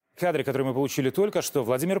Кадры, которые мы получили только что,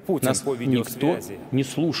 Владимир Путин Нас по никто видеосвязи. не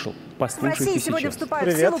слушал. В Послушайте России сегодня сейчас.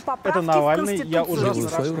 вступают в силу поправки это Навальный. в Я Конституцию. уже Делаю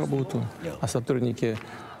свою работу, а сотрудники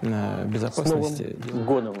безопасности... С Новым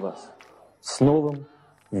годом вас! С Новым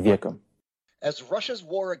веком! As Russia's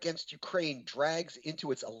war against Ukraine drags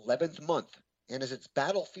into its 11th month, and as its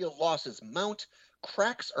battlefield losses mount,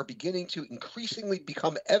 cracks are beginning to increasingly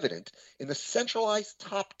become evident in the centralized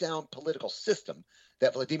top-down political system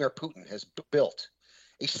that Vladimir Putin has built.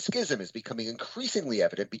 A schism is becoming increasingly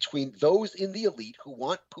evident between those in the elite who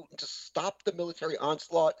want Putin to stop the military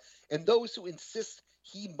onslaught and those who insist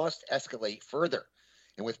he must escalate further.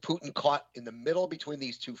 And with Putin caught in the middle between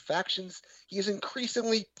these two factions, he is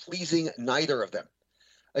increasingly pleasing neither of them.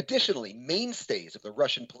 Additionally, mainstays of the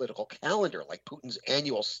Russian political calendar, like Putin's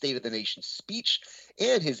annual State of the Nation speech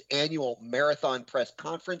and his annual marathon press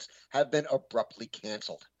conference, have been abruptly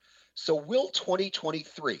canceled. So will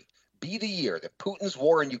 2023 be the year that Putin's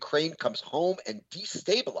war in Ukraine comes home and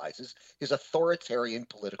destabilizes his authoritarian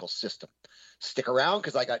political system? Stick around,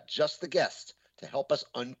 because I got just the guest to help us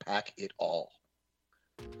unpack it all.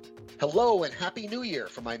 Hello and Happy New Year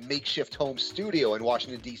from my makeshift home studio in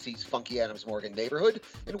Washington, D.C.'s funky Adams Morgan neighborhood,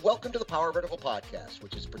 and welcome to the Power Vertical Podcast,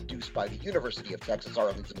 which is produced by the University of Texas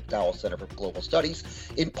Arlington McDowell Center for Global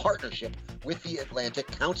Studies in partnership with the Atlantic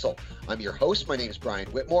Council. I'm your host. My name is Brian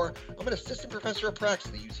Whitmore. I'm an assistant professor of practice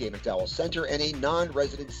at the UTA McDowell Center and a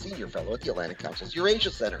non-resident senior fellow at the Atlantic Council's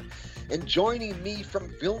Eurasia Center. And joining me from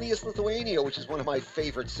Vilnius, Lithuania, which is one of my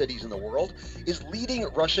favorite cities in the world, is leading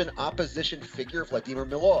Russian opposition figure Vladimir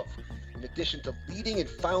Milov. In addition to leading and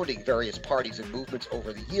founding various parties and movements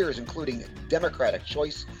over the years, including Democratic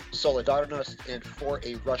Choice, Solidarność, and For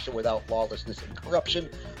a Russia Without Lawlessness and Corruption,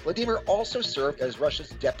 Vladimir also served as Russia's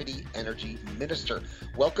Deputy Energy Minister.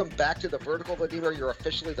 Welcome back to The Vertical, Vladimir. You're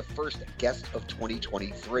officially the first guest of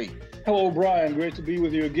 2023. Hello, Brian. Great to be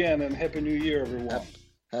with you again, and Happy New Year, everyone.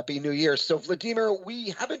 Happy New Year. So, Vladimir, we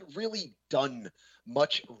haven't really done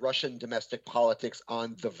much Russian domestic politics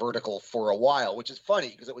on The Vertical for a while, which is funny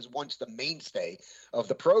because it was once the mainstay of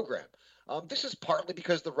the program. This is partly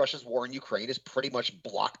because the Russia's war in Ukraine has pretty much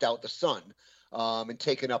blocked out the sun and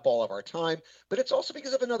taken up all of our time, but it's also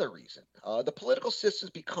because of another reason. The political system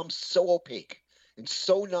has become so opaque and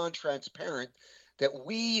so non-transparent that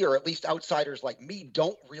we, or at least outsiders like me,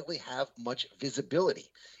 don't really have much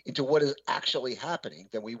visibility into what is actually happening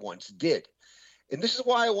than we once did. And this is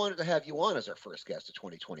why I wanted to have you on as our first guest of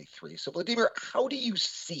 2023. So, Vladimir, how do you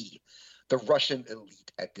see the Russian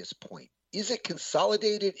elite at this point? Is it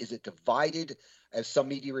consolidated? Is it divided, as some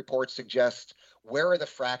media reports suggest? Where are the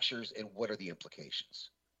fractures and what are the implications?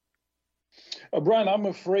 Brian, I'm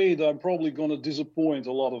afraid I'm probably going to disappoint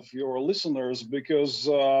a lot of your listeners because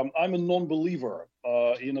I'm a non-believer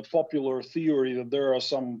in a popular theory that there are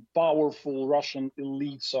some powerful Russian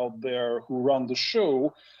elites out there who run the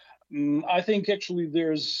show. I think actually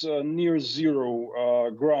there's near zero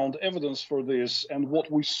ground evidence for this, and what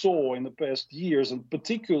we saw in the past years, and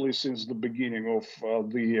particularly since the beginning of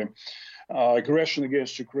the aggression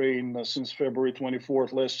against Ukraine since February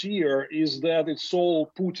 24th last year, is that it's all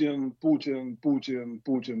Putin, Putin, Putin,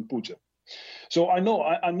 Putin, Putin. So I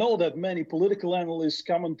know that many political analysts,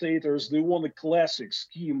 commentators, they want a classic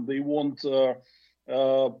scheme. They want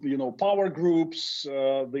power groups,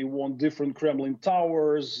 they want different Kremlin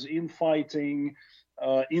towers, infighting,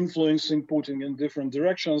 influencing Putin in different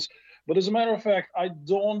directions. But as a matter of fact, I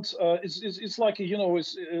don't, it's like,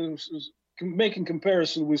 it's making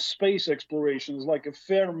comparison with space exploration is like a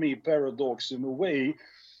Fermi paradox in a way.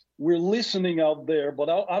 We're listening out there, but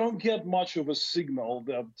I don't get much of a signal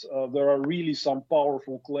that there are really some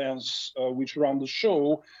powerful clans which run the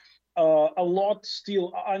show. A lot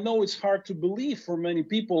still, I know it's hard to believe for many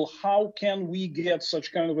people. How can we get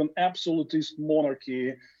such kind of an absolutist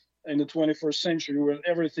monarchy in the 21st century where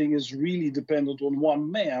everything is really dependent on one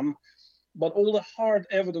man? But all the hard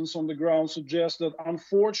evidence on the ground suggests that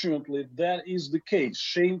unfortunately that is the case.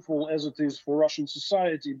 Shameful as it is for Russian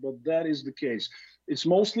society, but that is the case. It's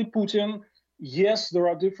mostly Putin. Yes, there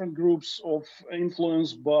are different groups of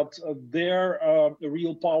influence, but their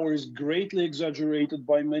real power is greatly exaggerated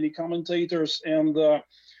by many commentators. And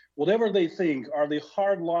whatever they think, are they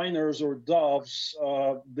hardliners or doves,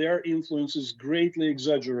 their influence is greatly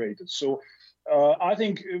exaggerated. So I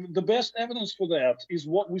think the best evidence for that is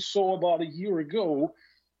what we saw about a year ago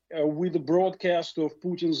with the broadcast of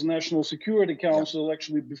Putin's National Security Council,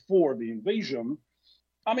 actually before the invasion.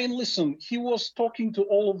 I mean, listen, he was talking to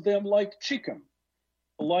all of them like chicken,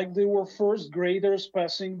 like they were first graders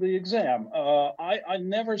passing the exam. I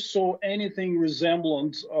never saw anything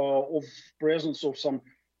resemblant of presence of some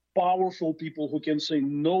powerful people who can say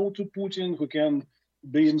no to Putin, who can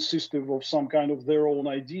be insistive of some kind of their own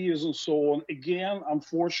ideas and so on. Again,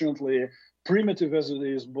 unfortunately, primitive as it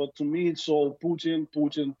is, but to me, it's all Putin,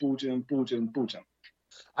 Putin, Putin, Putin, Putin.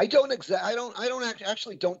 I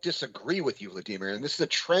actually don't disagree with you, Vladimir. And this is a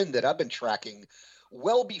trend that I've been tracking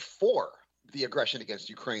well before the aggression against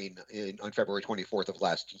Ukraine on February 24th of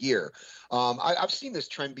last year. I've seen this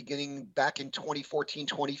trend beginning back in 2014,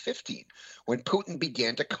 2015, when Putin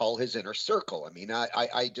began to cull his inner circle. I mean,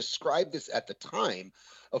 I described this at the time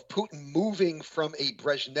of Putin moving from a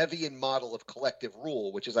Brezhnevian model of collective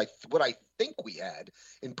rule, which is what I think we had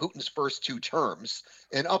in Putin's first two terms,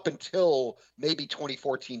 and up until maybe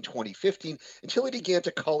 2014, 2015, until he began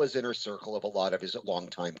to cull his inner circle of a lot of his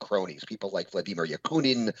longtime cronies, people like Vladimir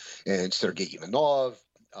Yakunin and Sergei Ivanov,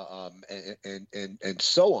 and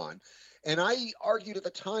so on. And I argued at the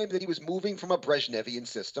time that he was moving from a Brezhnevian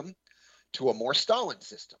system to a more Stalin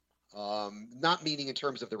system. Not meaning in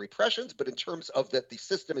terms of the repressions, but in terms of that the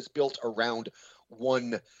system is built around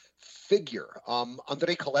one figure.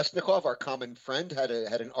 Andrei Kolesnikov, our common friend, had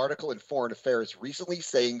an article in Foreign Affairs recently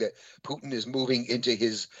saying that Putin is moving into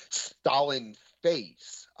his Stalin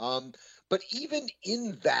phase. But even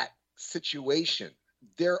in that situation,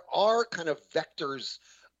 there are kind of vectors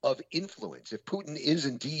of influence. If Putin is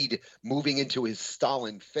indeed moving into his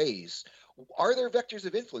Stalin phase, are there vectors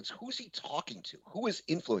of influence? Who's he talking to? Who is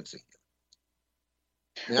influencing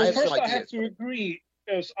him? Well, first, I have to agree.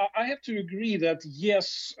 Yes, I have to agree that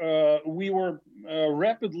yes, we were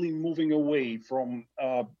rapidly moving away from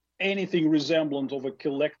anything resemblant of a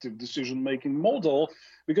collective decision-making model,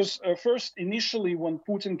 because first, initially, when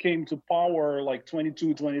Putin came to power like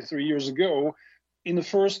 22, 23 years ago, in the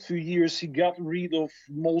first few years, he got rid of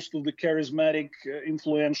most of the charismatic,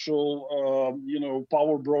 influential,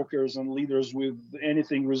 power brokers and leaders with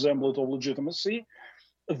anything resemblant of legitimacy.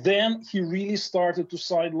 Then he really started to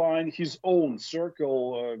sideline his own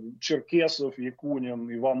circle, Cherkesov,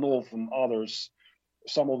 Yakunin, Ivanov, and others,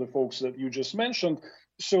 some of the folks that you just mentioned.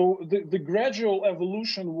 So the gradual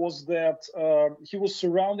evolution was that he was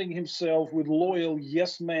surrounding himself with loyal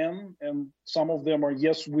yes men, and some of them are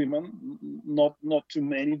yes women, not too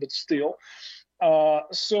many, but still.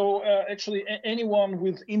 So actually, anyone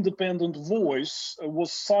with independent voice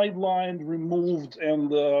was sidelined, removed,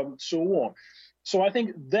 and so on. So I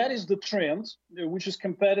think that is the trend, which is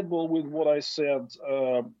compatible with what I said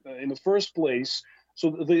in the first place.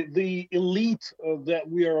 So the elite that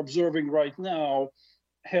we are observing right now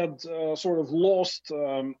had sort of lost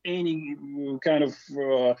any kind of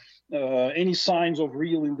any signs of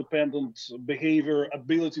real independent behavior,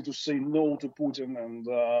 ability to say no to Putin,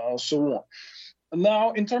 and so on.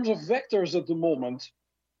 Now, in terms of vectors at the moment,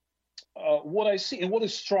 what I see and what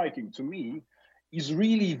is striking to me is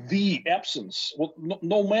really the absence,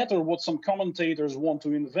 no matter what some commentators want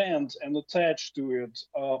to invent and attach to it,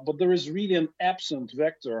 but there is really an absent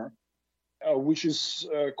vector which is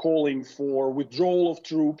calling for withdrawal of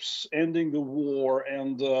troops, ending the war,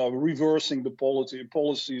 and reversing the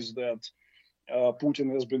policies that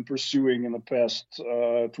Putin has been pursuing in the past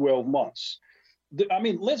 12 months. I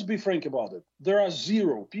mean, let's be frank about it. There are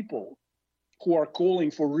zero people who are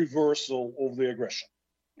calling for reversal of the aggression,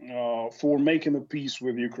 for making a peace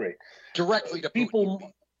with Ukraine. Directly to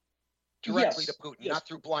Putin. Directly to Putin, yes, not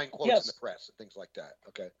through blind quotes in the press and things like that.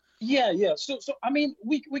 Okay. Yeah. So I mean,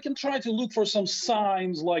 we can try to look for some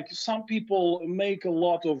signs. Like some people make a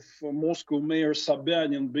lot of Moscow Mayor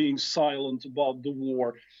Sobyanin being silent about the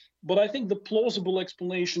war, but I think the plausible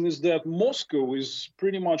explanation is that Moscow is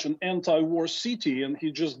pretty much an anti-war city, and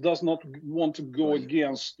he just does not want to go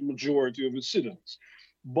against the majority of its citizens.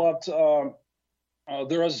 But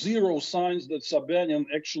there are zero signs that Sobyanin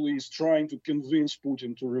actually is trying to convince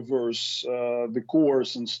Putin to reverse the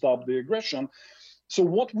course and stop the aggression. So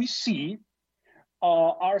what we see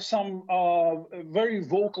are some very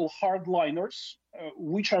vocal hardliners,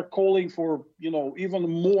 which are calling for, even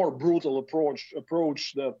more brutal approach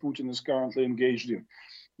that Putin is currently engaged in.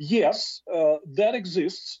 Yes, that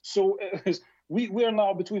exists. So we are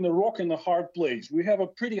now between a rock and a hard place. We have a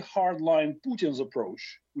pretty hardline Putin's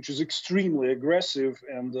approach, which is extremely aggressive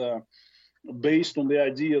and based on the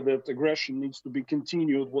idea that aggression needs to be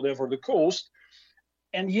continued, whatever the cost.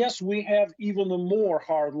 And yes, we have even a more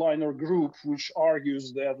hardliner group which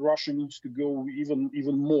argues that Russia needs to go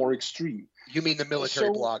even more extreme. You mean the military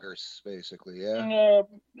bloggers, basically, yeah?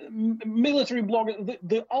 Military bloggers,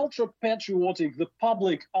 the ultra-patriotic, the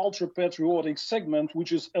public ultra-patriotic segment,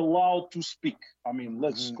 which is allowed to speak. I mean,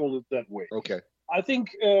 let's call it that way. Okay. I think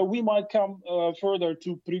we might come further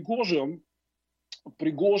to Prigozhin.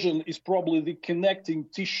 Prigozhin is probably the connecting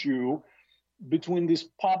tissue between these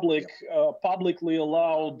publicly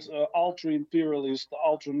allowed ultra-imperialist,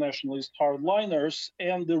 ultra-nationalist hardliners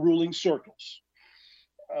and the ruling circles.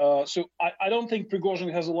 So I don't think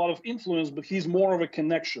Prigozhin has a lot of influence, but he's more of a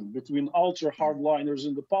connection between ultra-hardliners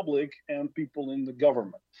in the public and people in the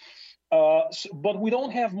government. But we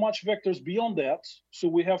don't have much vectors beyond that. So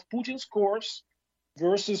we have Putin's course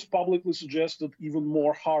versus publicly suggested even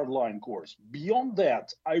more hardline course. Beyond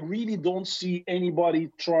that, I really don't see anybody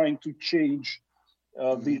trying to change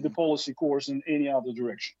the policy course in any other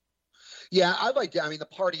direction. Yeah, I mean, the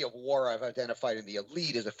party of war I've identified in the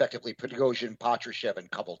elite is effectively Prigozhin, Patrushev, and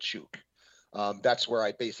Kovalchuk. That's where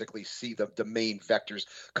I basically see the main vectors.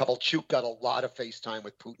 Kovalchuk got a lot of FaceTime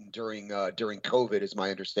with Putin during COVID, is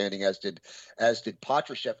my understanding, as did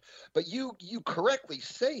Patrushev. But you correctly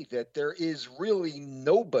say that there is really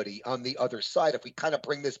nobody on the other side. If we kind of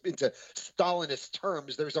bring this into Stalinist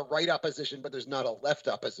terms, there's a right opposition, but there's not a left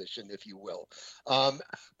opposition, if you will.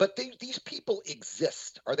 But these people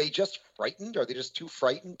exist. Are they just frightened? Are they just too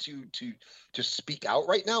frightened to speak out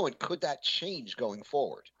right now? And could that change going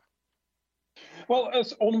forward? Well,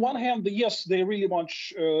 on one hand, yes, they're really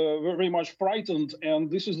very much frightened,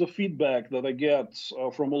 and this is the feedback that I get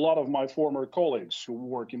from a lot of my former colleagues who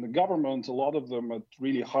work in the government, a lot of them at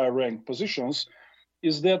really high-ranked positions,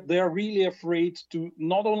 is that they're really afraid to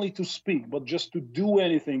not only to speak, but just to do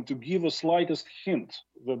anything, to give a slightest hint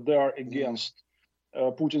that they are against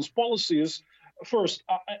Putin's policies. First,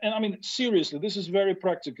 and I mean, seriously, this is very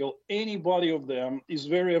practical. Anybody of them is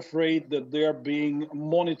very afraid that they're being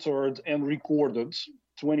monitored and recorded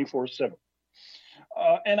 24/7.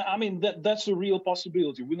 And I mean, that's a real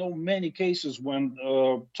possibility. We know many cases when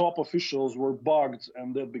top officials were bugged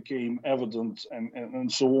and that became evident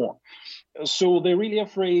and so on. So they're really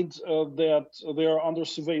afraid that they're under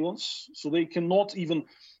surveillance, so they cannot even.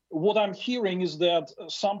 What I'm hearing is that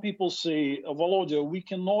some people say, Volodya, we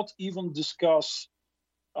cannot even discuss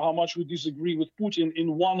how much we disagree with Putin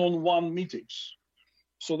in one-on-one meetings.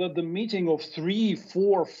 So that the meeting of 3,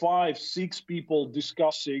 4, 5, 6 people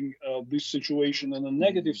discussing this situation in a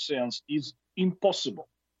negative sense is impossible.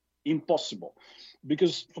 Impossible.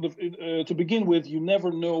 Because to begin with, you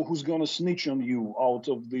never know who's going to snitch on you out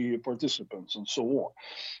of the participants and so on.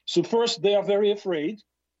 So first, they are very afraid.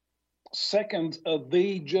 Second,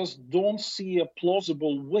 they just don't see a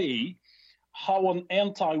plausible way how an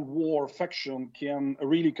anti-war faction can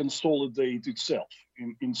really consolidate itself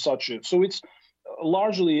in such a. So it's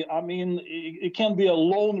largely, I mean, it can be a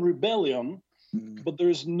lone rebellion, but there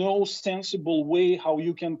is no sensible way how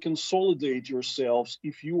you can consolidate yourselves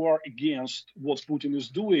if you are against what Putin is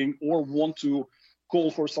doing or want to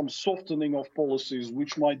call for some softening of policies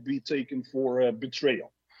which might be taken for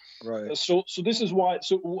betrayal. Right. So this is why.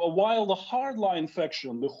 So while the hardline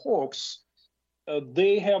faction, the Hawks,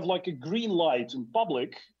 they have like a green light in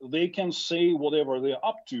public, they can say whatever they're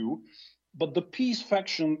up to, but the peace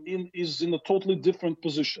faction is in a totally different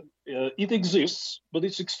position. It exists, but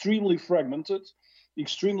it's extremely fragmented,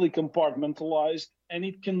 extremely compartmentalized, and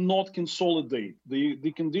it cannot consolidate.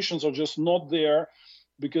 The conditions are just not there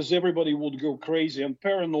because everybody would go crazy and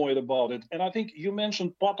paranoid about it. And I think you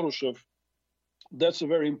mentioned Patrushev. That's a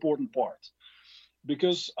very important part,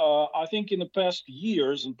 because I think in the past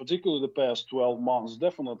years, and particularly the past 12 months,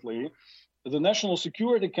 definitely, the National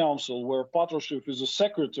Security Council, where Patrushev is a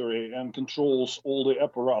secretary and controls all the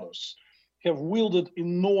apparatus, have wielded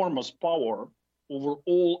enormous power over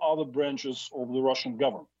all other branches of the Russian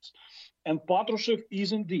government. And Patrushev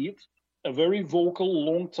is indeed a very vocal,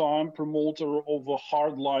 long-time promoter of a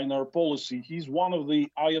hardliner policy. He's one of the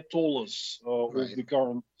ayatollahs of the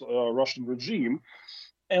current Russian regime.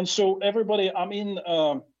 And so everybody, I mean,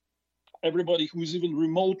 everybody who's even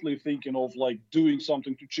remotely thinking of like doing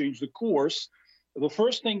something to change the course, the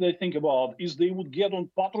first thing they think about is they would get on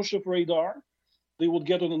Patrushev radar, they would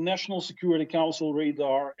get on the National Security Council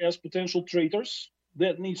radar as potential traitors.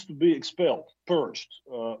 That needs to be expelled, purged,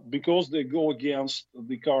 because they go against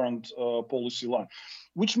the current policy line,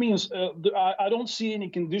 which means I don't see any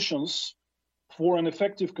conditions for an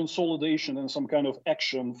effective consolidation and some kind of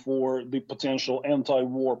action for the potential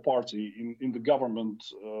anti-war party in the government,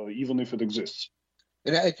 even if it exists.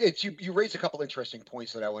 And you raised a couple interesting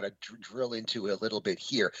points that I want to drill into a little bit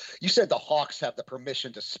here. You said the Hawks have the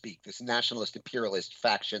permission to speak. This nationalist imperialist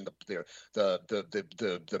faction,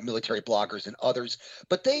 the military bloggers and others,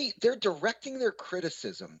 but they're directing their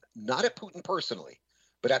criticism not at Putin personally,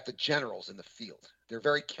 but at the generals in the field. They're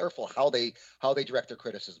very careful how they direct their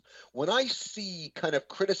criticism. When I see kind of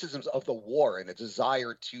criticisms of the war and a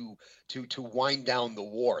desire to wind down the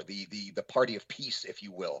war, the party of peace, if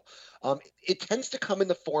you will, it tends to come in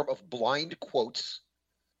the form of blind quotes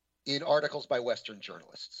in articles by Western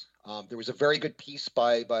journalists. There was a very good piece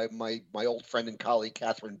by my old friend and colleague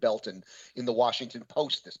Catherine Belton in the Washington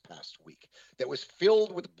Post this past week that was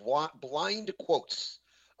filled with blind quotes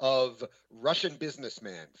of Russian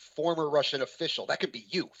businessman, former Russian official. That could be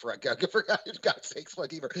you, for God's sakes,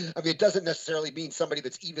 Vladimir. I mean, it doesn't necessarily mean somebody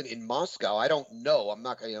that's even in Moscow. I don't know. I'm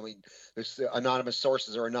not going to, I mean, there's anonymous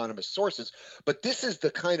sources, but this is the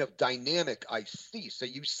kind of dynamic I see. So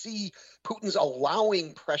you see Putin's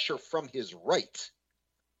allowing pressure from his right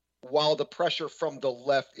while the pressure from the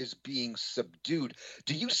left is being subdued.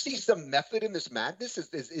 Do you see some method in this madness?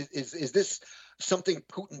 Is this something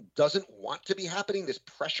Putin doesn't want to be happening, this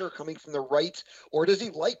pressure coming from the right? Or does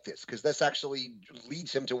he like this? Because this actually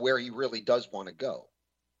leads him to where he really does want to go.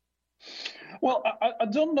 Well, I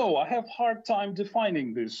don't know. I have a hard time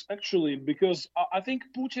defining this, actually, because I think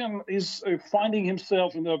Putin is finding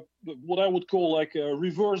himself in what I would call like a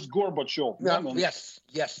reverse Gorbachev moment. Yes.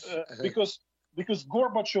 Because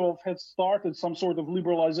Gorbachev had started some sort of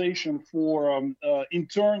liberalization for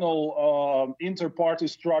internal inter-party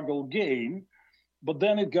struggle gain, but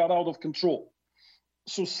then it got out of control.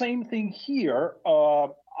 So same thing here.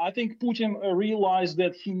 I think Putin realized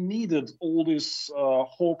that he needed all these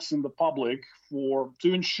hawks in the public to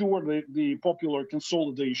ensure the popular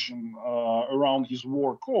consolidation around his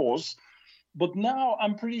war cause. But now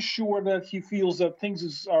I'm pretty sure that he feels that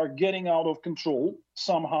things are getting out of control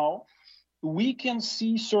somehow. We can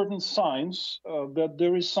see certain signs that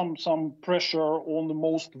there is some pressure on the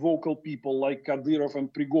most vocal people like Kadyrov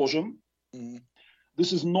and Prigozhin. Mm-hmm.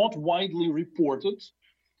 This is not widely reported,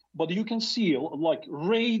 but you can see like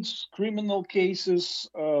raids, criminal cases,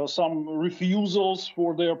 some refusals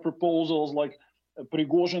for their proposals, like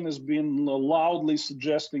Prigozhin has been loudly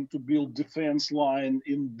suggesting to build defense line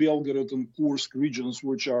in Belgorod and Kursk regions,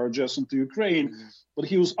 which are adjacent to Ukraine, mm-hmm. but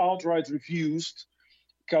he was outright refused.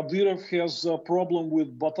 Kadyrov has a problem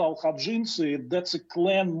with Batal Khadzinsi. That's a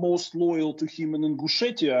clan most loyal to him in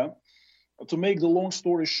Ingushetia. To make the long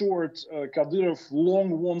story short, Kadyrov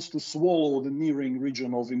long wants to swallow the nearing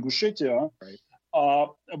region of Ingushetia. Right.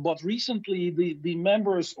 But recently, the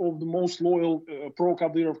members of the most loyal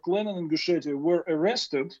pro-Kadyrov clan in Ingushetia were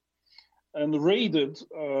arrested and raided.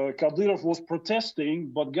 Kadyrov was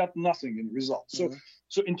protesting, but got nothing in result. Mm-hmm.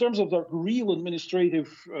 So in terms of the real administrative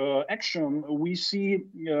action, we see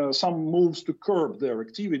some moves to curb their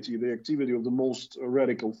activity, the activity of the most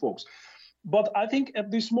radical folks. But I think at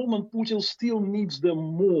this moment, Putin still needs them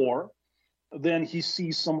more than he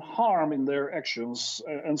sees some harm in their actions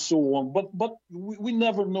and so on. But we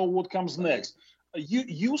never know what comes next.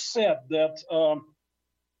 You said that,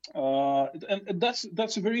 and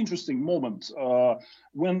that's a very interesting moment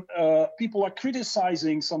when people are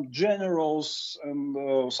criticizing some generals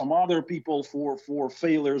and some other people for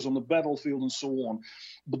failures on the battlefield and so on,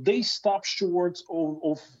 but they stop short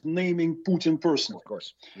of naming Putin personally. Of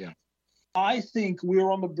course, yeah. I think we're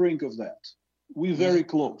on the brink of that. We're very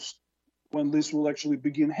close when this will actually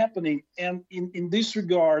begin happening. And in this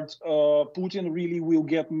regard, Putin really will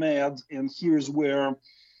get mad. And here's where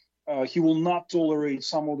he will not tolerate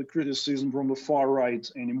some of the criticism from the far right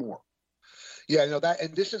anymore. Yeah, no,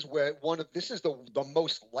 and this is where this is the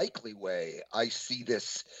most likely way I see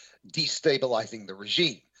this destabilizing the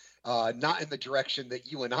regime. Not in the direction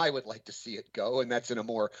that you and I would like to see it go, and that's in a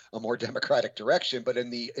more democratic direction, but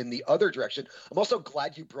in the other direction. I'm also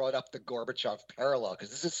glad you brought up the Gorbachev parallel,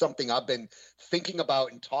 because this is something I've been thinking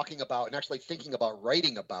about and talking about and actually thinking about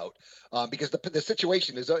writing about, because the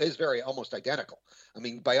situation is very almost identical. I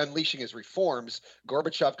mean, by unleashing his reforms,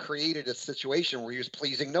 Gorbachev created a situation where he was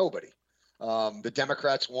pleasing nobody. The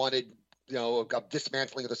Democrats wanted a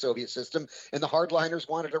dismantling of the Soviet system, and the hardliners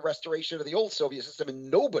wanted a restoration of the old Soviet system, and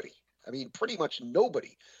nobody, I mean, pretty much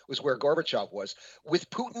nobody was where Gorbachev was. With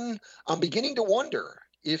Putin, I'm beginning to wonder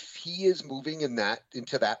if he is moving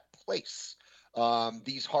into that place.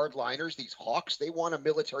 These hardliners, these hawks, they want a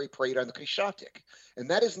military parade on the Krещатик, and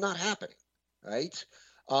that is not happening, right?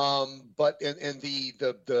 But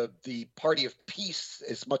the party of peace,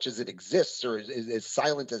 as much as it exists or is as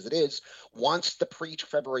silent as it is, wants the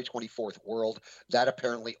pre-February 24th world. That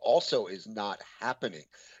apparently also is not happening.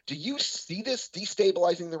 Do you see this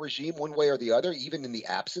destabilizing the regime one way or the other, even in the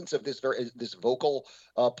absence of this vocal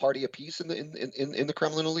party of peace in the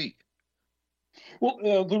Kremlin elite?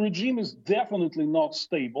 Well, the regime is definitely not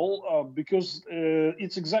stable because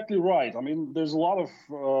it's exactly right. I mean, there's a lot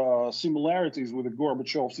of similarities with the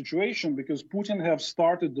Gorbachev situation because Putin has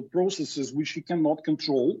started the processes which he cannot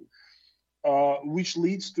control, which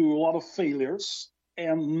leads to a lot of failures,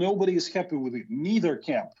 and nobody is happy with it, neither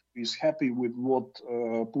camp. is happy with what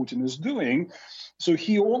Putin is doing. So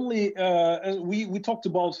he only, we talked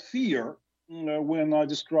about fear when I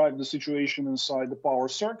described the situation inside the power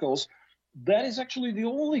circles. That is actually the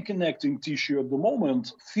only connecting tissue at the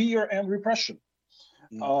moment, fear and repression,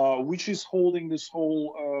 which is holding this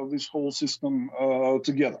whole system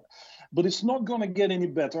together. But it's not going to get any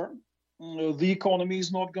better. The economy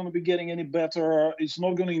is not going to be getting any better. It's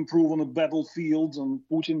not going to improve on the battlefield, and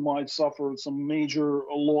Putin might suffer some major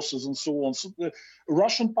losses and so on. So the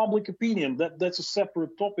Russian public opinion, that's a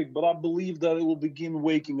separate topic, but I believe that it will begin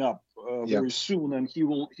waking up very soon, and he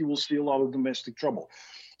will see a lot of domestic trouble.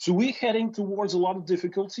 So we're heading towards a lot of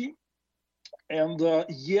difficulty. And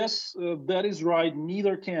yes, that is right.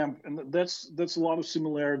 Neither camp, and that's a lot of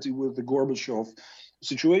similarity with the Gorbachev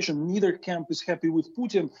situation. Neither camp is happy with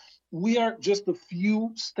Putin. We are just a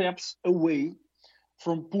few steps away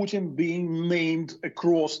from Putin being named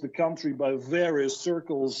across the country by various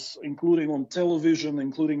circles, including on television,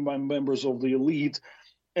 including by members of the elite,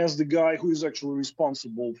 as the guy who is actually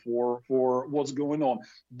responsible for what's going on.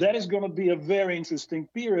 That is going to be a very interesting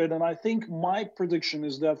period. And I think my prediction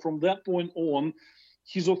is that from that point on,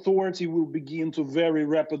 his authority will begin to very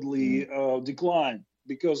rapidly decline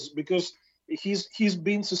because he's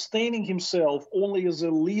been sustaining himself only as a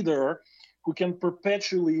leader who can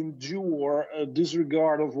perpetually endure a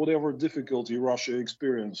disregard of whatever difficulty Russia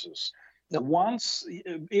experiences. No. Once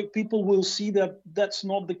if people will see that that's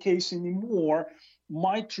not the case anymore,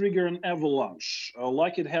 might trigger an avalanche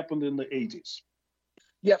like it happened in the 80s.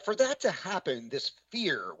 Yeah, for that to happen, this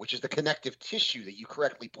fear, which is the connective tissue that you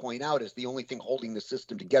correctly point out is the only thing holding the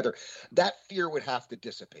system together, that fear would have to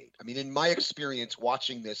dissipate. I mean, in my experience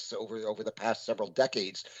watching this over the past several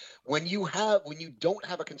decades, when you don't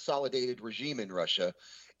have a consolidated regime in Russia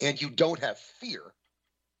and you don't have fear,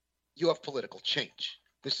 you have political change.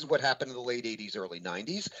 This is what happened in the late 80s, early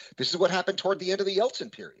 90s. This is what happened toward the end of the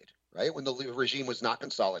Yeltsin period, right? When the regime was not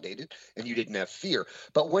consolidated and you didn't have fear.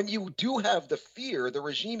 But when you do have the fear, the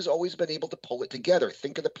regime's always been able to pull it together.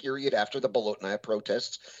 Think of the period after the Bolotnaya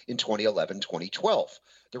protests in 2011, 2012.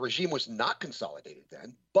 The regime was not consolidated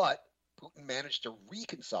then, but Putin managed to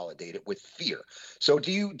reconsolidate it with fear. So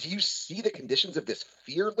do you see the conditions of this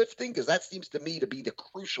fear lifting? Because that seems to me to be the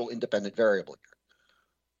crucial independent variable here.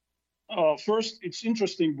 First, it's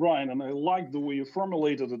interesting, Brian, and I like the way you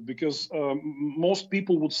formulated it, because most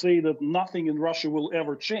people would say that nothing in Russia will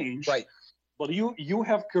ever change. Right. But you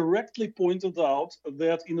have correctly pointed out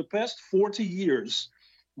that in the past 40 years,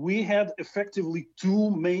 we had effectively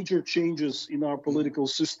two major changes in our political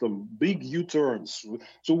system, big U-turns.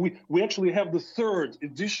 So we actually have the third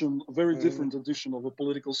edition, a very different edition of a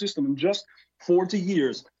political system in just 40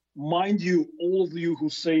 years. Mind you, all of you who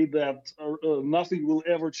say that nothing will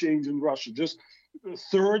ever change in Russia, just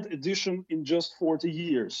third edition in just 40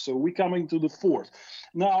 years. So we're coming to the fourth.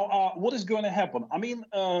 Now, what is going to happen? I mean,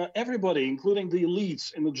 everybody, including the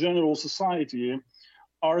elites in the general society,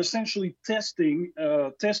 are essentially testing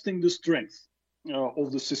the strength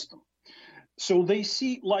of the system. So they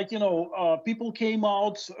see, like, people came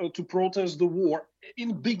out to protest the war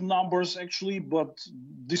in big numbers, actually, but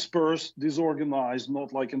dispersed, disorganized,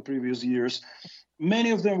 not like in previous years.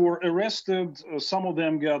 Many of them were arrested. Some of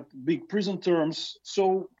them got big prison terms.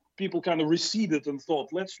 So people kind of receded and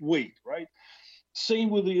thought, let's wait, right?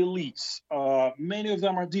 Same with the elites. Many of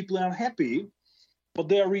them are deeply unhappy, but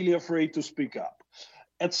they are really afraid to speak up.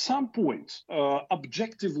 At some point,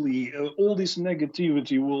 objectively, all this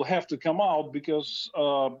negativity will have to come out because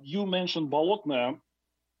you mentioned Bolotnaya.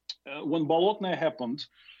 When Bolotnaya happened,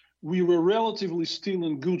 we were relatively still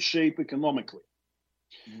in good shape economically.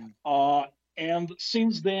 And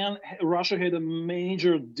since then, Russia had a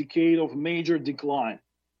major decade of major decline.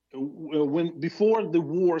 Before the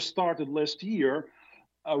war started last year,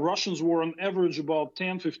 Russians were on average about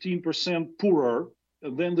 10-15% poorer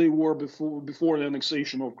than they were before the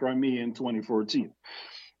annexation of Crimea in 2014.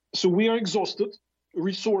 So we are exhausted,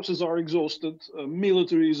 resources are exhausted,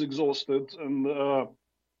 military is exhausted, and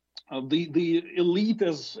the elite,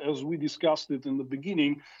 as we discussed it in the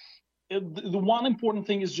beginning, the one important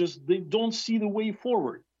thing is just they don't see the way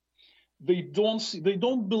forward. They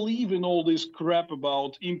don't believe in all this crap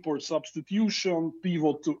about import substitution,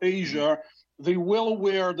 pivot to Asia. They're well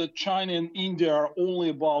aware that China and India are only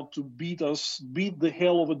about to beat the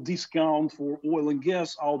hell of a discount for oil and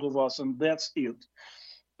gas out of us, and that's it.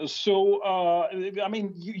 So, I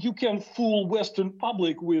mean, you can fool Western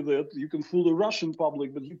public with it. You can fool the Russian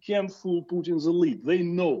public, but you can't fool Putin's elite. They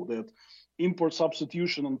know that import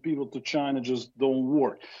substitution and pivot to China just don't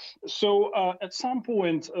work. So at some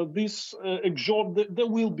point, there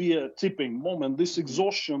will be a tipping moment. This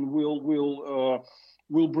exhaustion will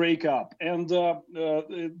will break up. And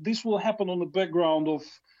this will happen on the background of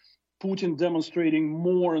Putin demonstrating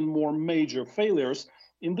more and more major failures.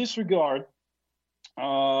 In this regard,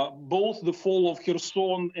 both the fall of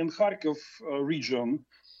Kherson and Kharkiv region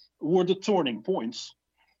were the turning points.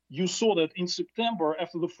 You saw that in September,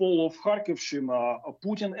 after the fall of Kharkivshina,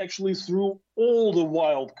 Putin actually threw all the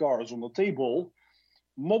wild cards on the table.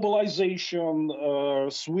 Mobilization,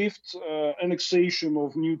 swift annexation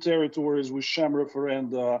of new territories with sham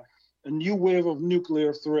referenda, a new wave of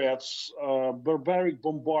nuclear threats, barbaric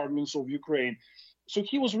bombardments of Ukraine. So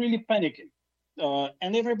he was really panicking.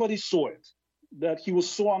 And everybody saw it, that he was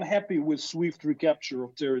so unhappy with swift recapture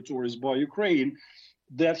of territories by Ukraine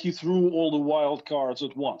that he threw all the wild cards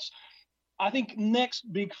at once. I think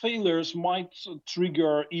next big failures might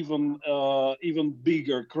trigger even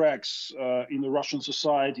bigger cracks in the Russian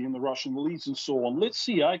society, in the Russian elites, and so on. Let's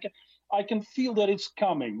see. I can feel that it's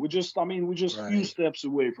coming. We're just a few steps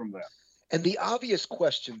away from that. And the obvious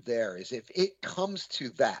question there is, if it comes to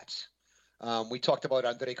that, we talked about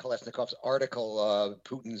Andrei Kolesnikov's article,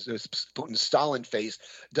 Putin's Stalin phase.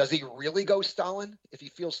 Does he really go Stalin if he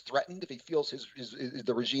feels threatened? If he feels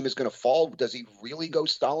the regime is going to fall, does he really go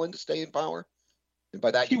Stalin to stay in power? And by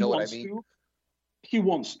that, you know what I mean? He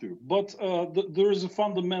wants to, but there is a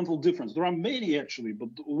fundamental difference. There are many, actually, but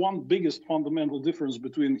one biggest fundamental difference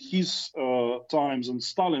between his times and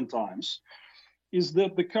Stalin times is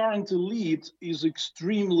that the current elite is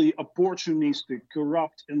extremely opportunistic,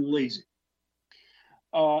 corrupt, and lazy.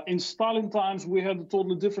 In Stalin times, we had a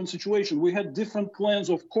totally different situation. We had different clans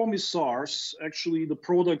of commissars, actually the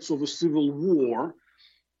products of a civil war,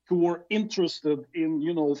 who were interested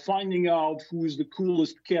in, finding out who is the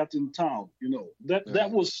coolest cat in town.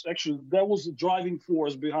 That was the driving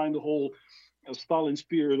force behind the whole Stalin's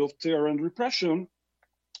period of terror and repression.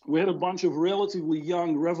 We had a bunch of relatively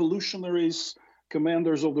young revolutionaries,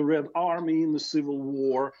 commanders of the Red Army in the Civil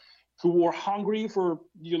War, who were hungry for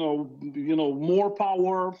more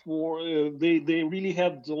power. They really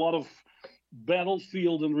had a lot of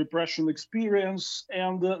battlefield and repression experience,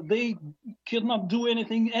 and they could not do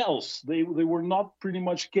anything else. They were not pretty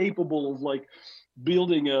much capable of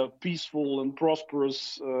building a peaceful and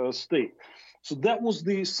prosperous state. So that was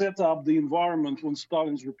the setup, the environment when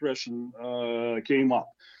Stalin's repression came up.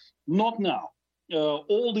 Not now.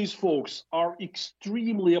 All these folks are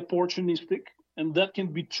extremely opportunistic, and that can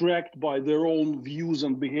be tracked by their own views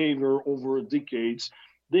and behavior over decades.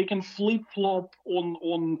 They can flip-flop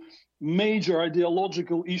on major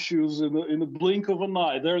ideological issues in a blink of an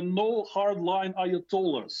eye. There are no hardline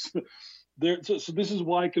ayatollahs. So this is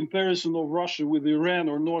why comparison of Russia with Iran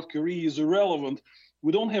or North Korea is irrelevant.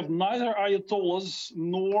 We don't have neither ayatollahs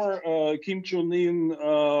nor Kim Jong-un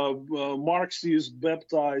Marxist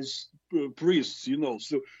baptized priests,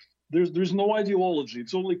 So there's no ideology.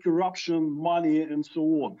 It's only corruption, money, and so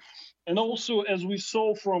on. And also, as we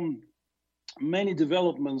saw from many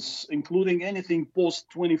developments, including anything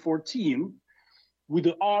post-2014, with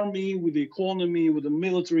the army, with the economy, with the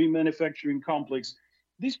military manufacturing complex,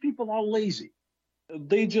 these people are lazy.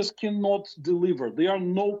 They just cannot deliver. They are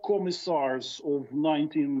no commissars of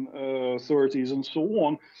 1930s and so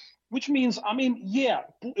on, which means,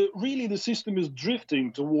 really the system is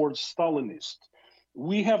drifting towards Stalinist.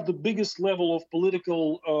 We have the biggest level of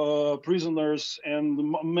political prisoners and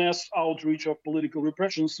mass outreach of political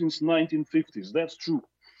repression since 1950s. That's true.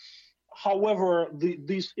 However,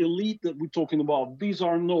 this elite that we're talking about, these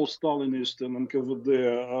are no Stalinist and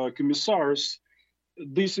NKVD commissars.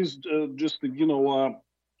 This is just,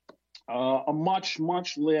 a much,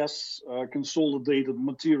 much less consolidated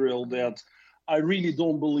material that I really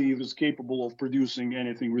don't believe is capable of producing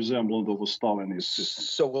anything resemblant of a Stalinist system.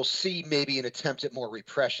 So we'll see maybe an attempt at more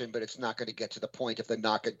repression, but it's not going to get to the point of the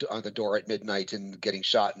knock on the door at midnight and getting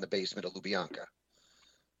shot in the basement of Lubyanka.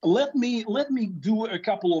 Let me do a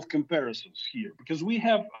couple of comparisons here, because we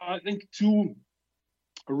have, I think, two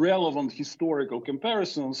relevant historical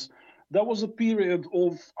comparisons. That was a period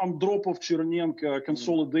of Andropov-Chernenko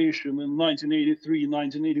consolidation in 1983,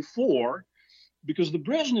 1984, because the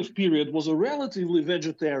Brezhnev period was a relatively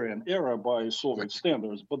vegetarian era by Soviet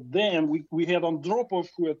standards. But then we had Andropov,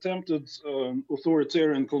 who attempted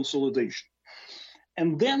authoritarian consolidation.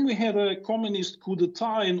 And then we had a communist coup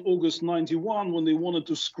d'etat in August 91 when they wanted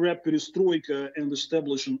to scrap perestroika and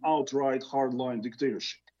establish an outright hardline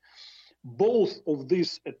dictatorship. Both of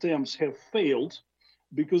these attempts have failed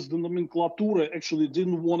because the nomenclatura actually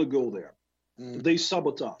didn't want to go there. They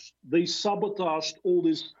sabotaged. They sabotaged all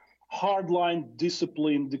these hardline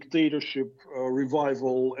discipline dictatorship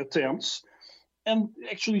revival attempts. And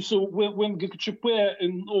actually, so when GKChP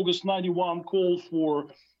in August 91 called for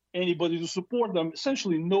anybody to support them.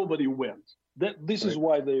 Essentially, nobody went. This is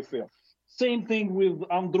why they failed. Same thing with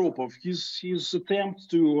Andropov. His attempt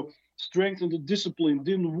to strengthen the discipline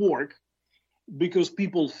didn't work because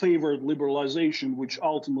people favored liberalization, which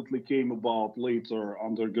ultimately came about later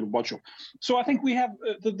under Gorbachev. So I think we have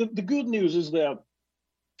the good news is that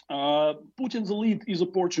Putin's elite is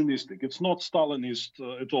opportunistic. It's not Stalinist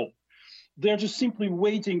at all. They're just simply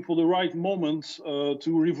waiting for the right moment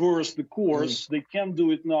to reverse the course. They can't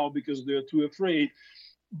do it now because they're too afraid.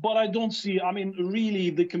 But I don't see, I mean, really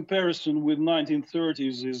the comparison with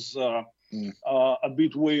 1930s is a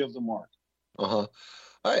bit way of the mark. Uh-huh.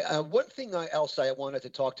 All right, one thing else I wanted to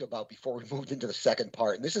talk to about before we moved into the second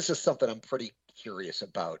part, and this is just something I'm pretty curious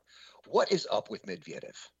about. What is up with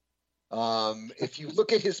Medvedev? If you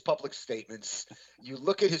look at his public statements, you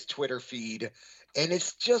look at his Twitter feed, and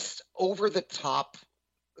it's just over the top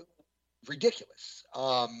ridiculous.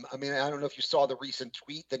 I mean, I don't know if you saw the recent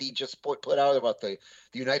tweet that he just put out about the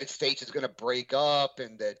United States is going to break up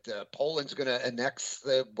and that Poland's going to annex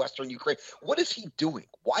the Western Ukraine. What is he doing?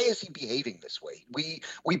 Why is he behaving this way?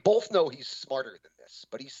 We both know he's smarter than this,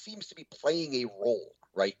 but he seems to be playing a role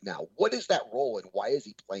right now. What is that role and why is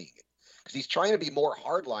he playing it? Because he's trying to be more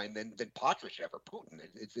hardline than Patrushev or Putin.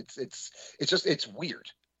 It's weird.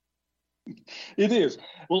 It is.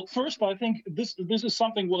 Well, first, I think this is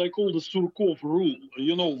something what I call the Surkov rule.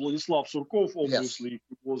 You know, Vladislav Surkov obviously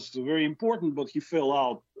was very important, but he fell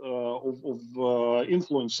out of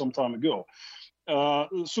influence some time ago.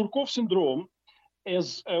 Surkov syndrome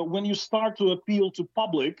is when you start to appeal to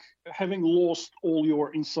public, having lost all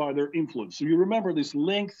your insider influence. So you remember these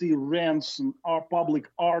lengthy rants and public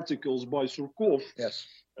articles by Surkov. Yes.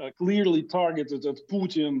 Clearly targeted at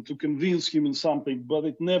Putin to convince him in something, but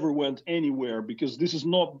it never went anywhere because this is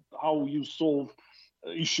not how you solve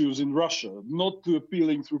issues in Russia, not to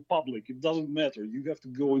appealing through public. It doesn't matter. You have to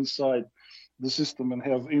go inside the system and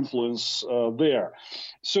have influence there.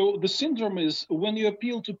 So the syndrome is when you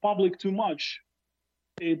appeal to public too much,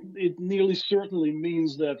 it nearly certainly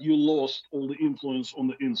means that you lost all the influence on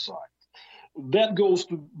the inside. That goes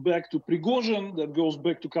back to Prigozhin, that goes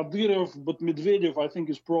back to Kadyrov, but Medvedev, I think,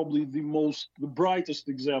 is probably the brightest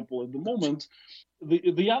example at the moment.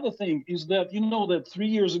 The other thing is that, you know, that 3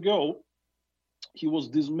 years ago, he was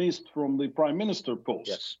dismissed from the prime minister post.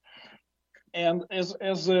 Yes. And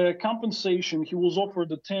as a compensation, he was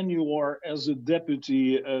offered a tenure as a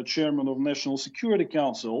deputy chairman of National Security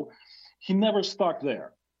Council. He never stuck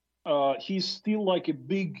there. He's still like a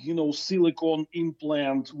big, you know, silicone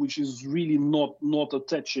implant, which is really not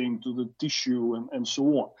attaching to the tissue and so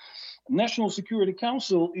on. National Security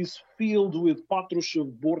Council is filled with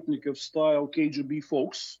Patrushev, Bortnikov style KGB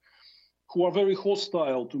folks who are very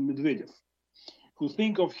hostile to Medvedev, who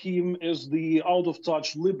think of him as the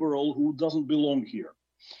out-of-touch liberal who doesn't belong here.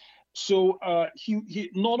 So he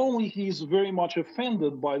not only he's very much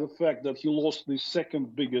offended by the fact that he lost the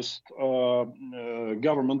second biggest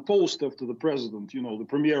government post after the president, you know, the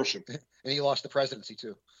premiership. And he lost the presidency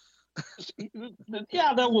too.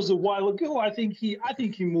 Yeah, that was a while ago. I think he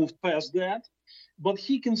moved past that, but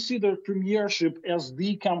he considered premiership as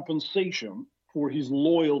the compensation for his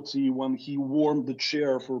loyalty when he warmed the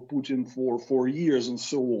chair for Putin for 4 years and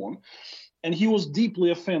so on. And he was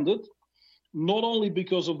deeply offended. Not only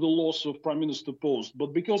because of the loss of prime minister post,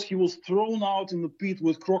 but because he was thrown out in the pit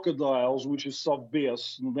with crocodiles, which is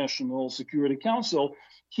Savbez, the National Security Council.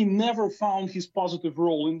 He never found his positive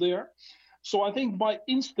role in there. So I think by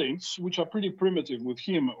instincts, which are pretty primitive with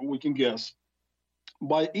him, we can guess,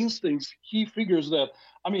 by instincts, he figures that,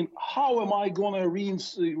 I mean, how am I going to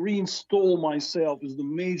reinstall myself as the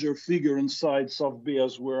major figure inside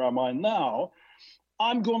Savbez, where am I now?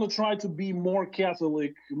 I'm going to try to be more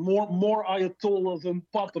Catholic, more Ayatollah than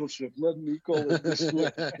Patrushev. Let me call it this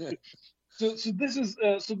way. So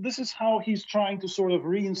this is how he's trying to sort of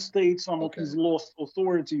reinstate some of his lost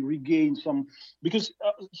authority, regain some, because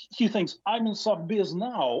he thinks I'm in Savbez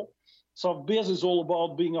now. Savbez is all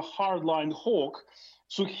about being a hardline hawk.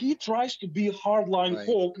 So he tries to be a hardline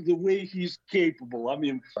hawk the way he's capable. I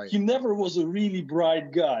mean, he never was a really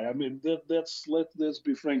bright guy. I mean, let's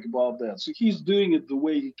be frank about that. So he's doing it the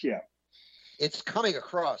way he can. It's coming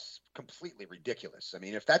across completely ridiculous. I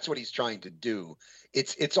mean, if that's what he's trying to do,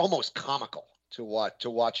 it's almost comical. to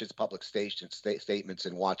watch his public statements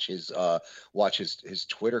and watch his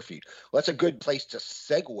Twitter feed. Well, that's a good place to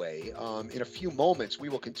segue. In a few moments, we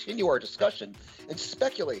will continue our discussion and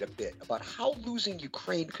speculate a bit about how losing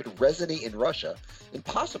Ukraine could resonate in Russia and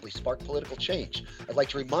possibly spark political change. I'd like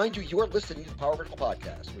to remind you are listening to the Power Vertical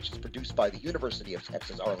podcast, which is produced by the University of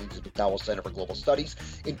Texas Arlington's McDowell Center for Global Studies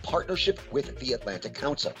in partnership with the Atlantic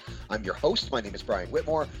Council. I'm your host. My name is Brian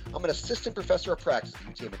Whitmore. I'm an assistant professor of practice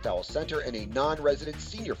at the UT McDowell Center and a non-resident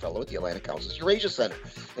senior fellow at the Atlantic Council's Eurasia Center.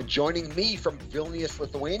 And joining me from Vilnius,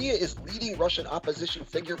 Lithuania, is leading Russian opposition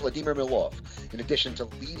figure Vladimir Milov. In addition to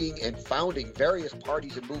leading and founding various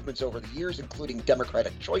parties and movements over the years, including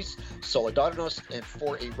Democratic Choice, Solidarność, and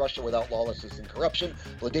For a Russia Without Lawlessness and Corruption,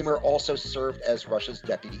 Vladimir also served as Russia's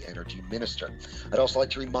Deputy Energy Minister. I'd also like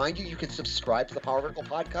to remind you can subscribe to the Power Vertical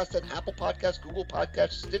podcast on Apple Podcasts, Google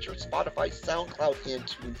Podcasts, Stitcher, Spotify, SoundCloud, and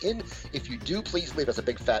TuneIn. If you do, please leave us a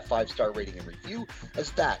big fat 5-star rating and review,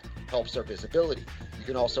 as that helps our visibility. You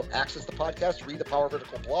can also access the podcast, read the Power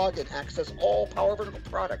Vertical blog, and access all Power Vertical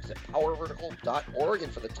products at powervertical.org.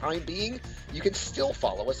 And for the time being, you can still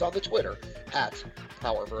follow us on the Twitter at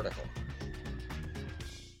Power Vertical.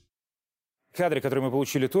 Кадры, которые мы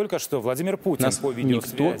получили только что, Владимир Путин Нас по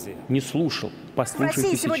видеосвязи. никто не слушал. Послушайте В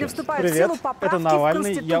России сегодня сейчас. вступают в силу поправки это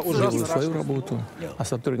Навальный. в Я Конституцию. уже делаю свою работу, а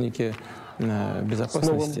сотрудники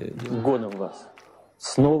безопасности... С Новым годом вас!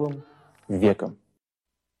 С Новым веком!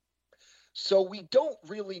 So we don't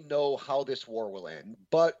really know how this war will end,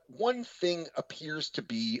 but one thing appears to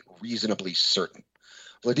be reasonably certain.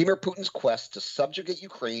 Vladimir Putin's quest to subjugate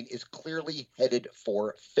Ukraine is clearly headed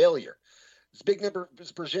for failure. Zbigniew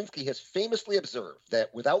Brzezinski has famously observed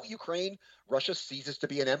that without Ukraine, Russia ceases to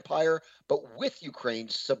be an empire, but with Ukraine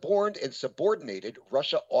suborned and subordinated,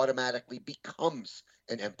 Russia automatically becomes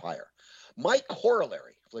an empire. My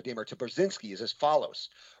corollary, Vladimir, to Brzezinski is as follows.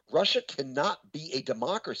 Russia cannot be a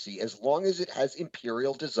democracy as long as it has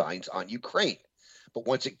imperial designs on Ukraine. But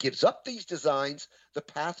once it gives up these designs, the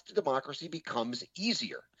path to democracy becomes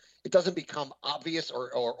easier. It doesn't become obvious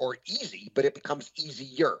or easy, but it becomes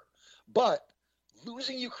easier. But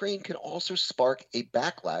losing Ukraine can also spark a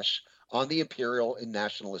backlash on the imperial and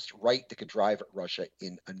nationalist right that could drive Russia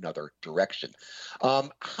in another direction.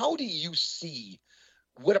 How do you see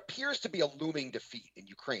what appears to be a looming defeat in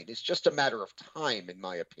Ukraine? It's just a matter of time, in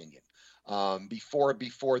my opinion, before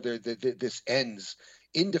this ends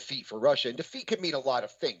in defeat for Russia. And defeat can mean a lot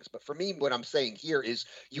of things. But for me, what I'm saying here is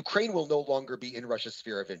Ukraine will no longer be in Russia's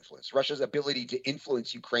sphere of influence. Russia's ability to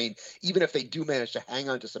influence Ukraine, even if they do manage to hang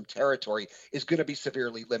on to some territory, is going to be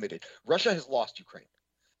severely limited. Russia has lost Ukraine.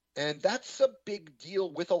 And that's a big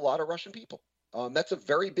deal with a lot of Russian people. That's a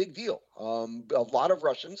very big deal. A lot of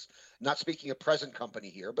Russians, not speaking of present company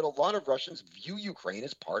here, but a lot of Russians view Ukraine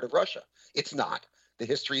as part of Russia. It's not. The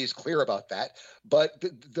history is clear about that. But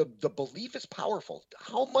the belief is powerful.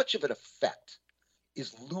 How much of an effect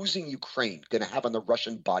is losing Ukraine going to have on the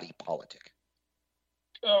Russian body politic?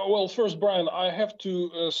 Well, first, Brian, I have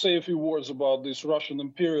to say a few words about this Russian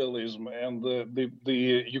imperialism and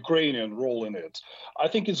the Ukrainian role in it. I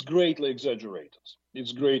think it's greatly exaggerated.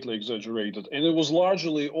 It's greatly exaggerated. And it was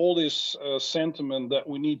largely all this sentiment that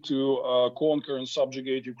we need to conquer and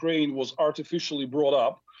subjugate Ukraine was artificially brought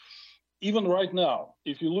up. Even right now,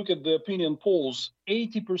 if you look at the opinion polls,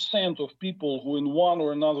 80% of people who in one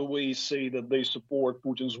or another way say that they support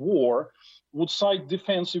Putin's war would cite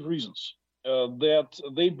defensive reasons. That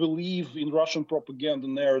they believe in Russian propaganda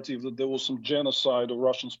narrative that there was some genocide of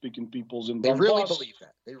Russian-speaking peoples in Donbass. They really believe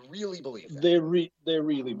that. They really believe that. They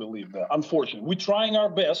really believe that. Unfortunately, we're trying our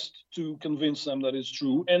best to convince them that it's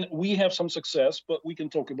true, and we have some success, but we can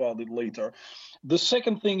talk about it later. The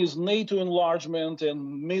second thing is NATO enlargement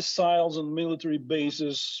and missiles and military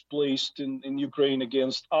bases placed in Ukraine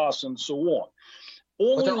against us and so on.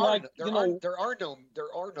 There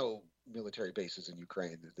are no military bases in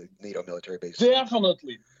Ukraine, the NATO military bases.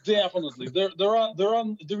 Definitely. There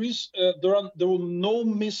were no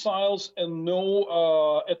missiles and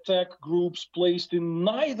no attack groups placed in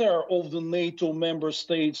neither of the NATO member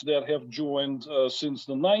states that have joined since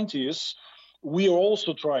the 90s. We are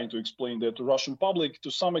also trying to explain that to Russian public.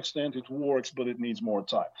 To some extent, it works, but it needs more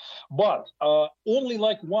time. But only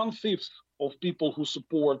like 1/5 of people who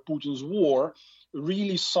support Putin's war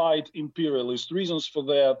really cite imperialist reasons for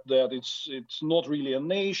that it's not really a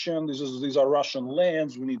nation. These are Russian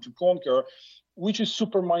lands we need to conquer, which is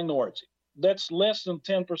super minority. That's less than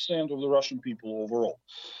 10% of the Russian people overall.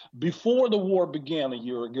 Before the war began a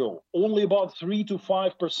year ago, only about 3 to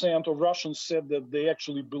 5% of Russians said that they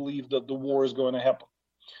actually believe that the war is going to happen.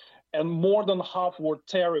 and more than half were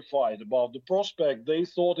terrified about the prospect. They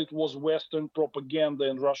thought it was Western propaganda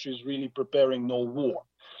and Russia is really preparing no war.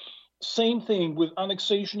 Same thing with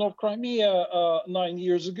annexation of Crimea 9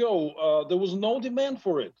 years ago. There was no demand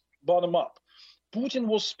for it, bottom up. Putin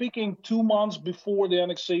was speaking 2 months before the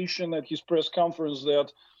annexation at his press conference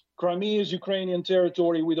that Crimea is Ukrainian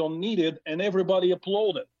territory, we don't need it, and everybody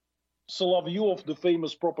applauded. Solovyov, the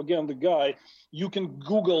famous propaganda guy, you can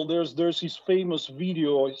Google, there's his famous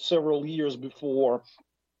video several years before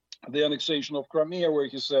the annexation of Crimea where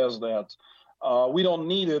he says that we don't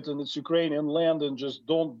need it and it's Ukrainian land and just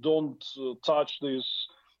don't touch this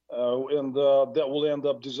and that will end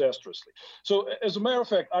up disastrously. So as a matter of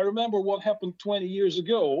fact, I remember what happened 20 years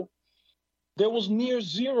ago. There was near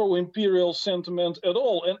zero imperial sentiment at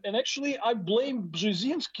all. And actually, I blame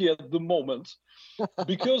Brzezinski at the moment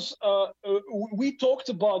because we talked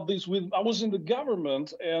about this I was in the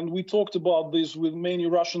government and we talked about this with many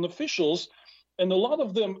Russian officials. And a lot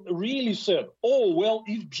of them really said, oh, well,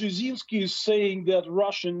 if Brzezinski is saying that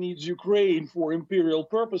Russia needs Ukraine for imperial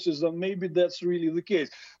purposes, then maybe that's really the case.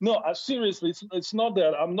 No, seriously, it's not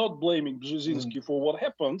that. I'm not blaming Brzezinski for what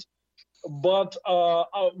happened. But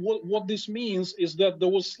what this means is that there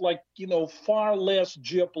was far less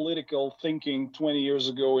geopolitical thinking 20 years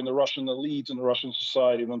ago in the Russian elite and the Russian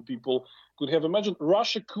society than people could have imagined.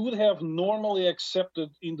 Russia could have normally accepted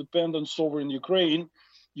independent sovereign Ukraine,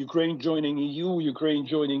 Ukraine joining EU, Ukraine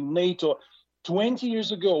joining NATO. 20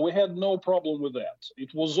 years ago, we had no problem with that.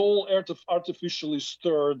 It was all artificially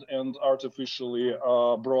stirred and artificially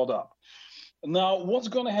brought up. Now, what's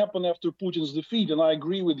going to happen after Putin's defeat? And I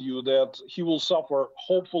agree with you that he will suffer,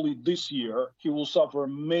 hopefully this year, he will suffer a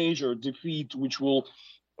major defeat, which will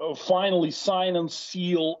finally sign and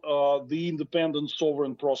seal the independent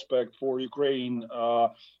sovereign prospect for Ukraine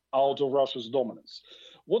out of Russia's dominance.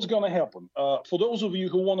 What's going to happen? For those of you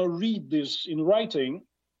who want to read this in writing,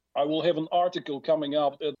 I will have an article coming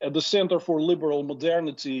up at the Center for Liberal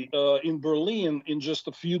Modernity in Berlin in just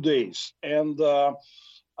a few days. And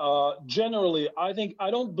generally, I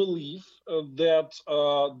don't believe that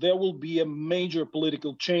there will be a major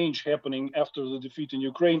political change happening after the defeat in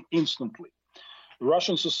Ukraine instantly.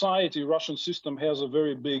 Russian society, Russian system has a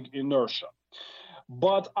very big inertia.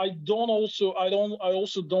 But I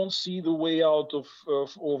also don't see the way out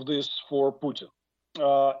of this for Putin.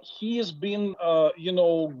 He has been,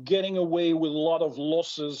 getting away with a lot of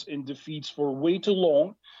losses and defeats for way too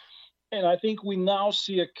long. And I think we now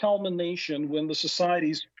see a culmination when the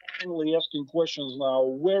society is finally asking questions now,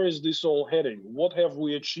 where is this all heading? What have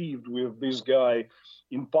we achieved with this guy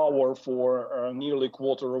in power for nearly a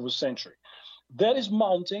quarter of a century? That is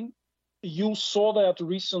mounting. You saw that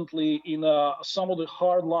recently in some of the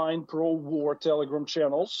hardline pro-war Telegram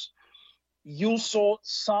channels. You saw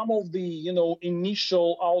some of the,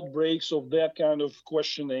 initial outbreaks of that kind of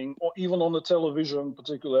questioning, or even on the television,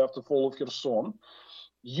 particularly after the fall of Kherson.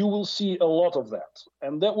 You will see a lot of that.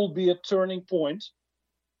 And that will be a turning point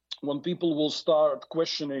when people will start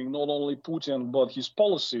questioning not only Putin, but his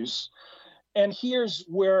policies. And here's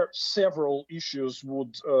where several issues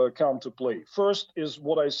would come to play. First is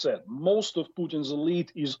what I said. Most of Putin's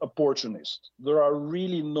elite is opportunist. There are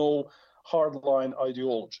really no hardline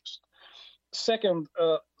ideologists. Second,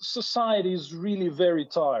 society is really very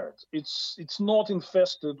tired. It's not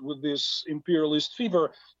infested with this imperialist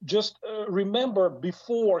fever. Just remember,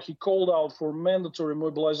 before he called out for mandatory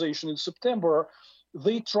mobilization in September,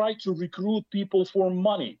 they tried to recruit people for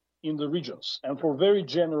money in the regions and for very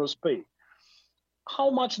generous pay. How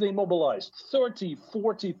much they mobilized? 30,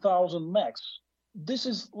 40,000 max. This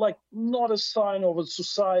is not a sign of a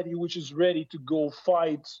society which is ready to go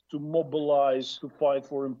fight, to mobilize, to fight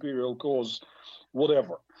for imperial cause,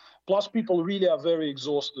 whatever. Plus, people really are very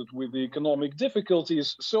exhausted with the economic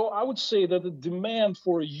difficulties. So I would say that the demand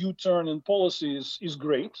for a U-turn in policies is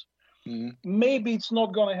great. Mm-hmm. Maybe it's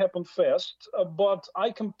not going to happen fast, but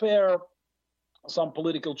I compare some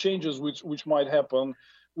political changes which might happen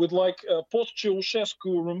with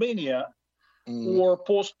post-Ceausescu Romania or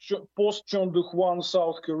post-Chon Duk-hwan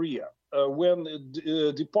South Korea, when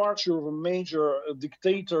the departure of a major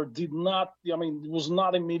dictator was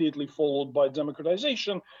not immediately followed by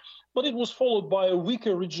democratization, but it was followed by a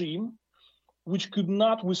weaker regime which could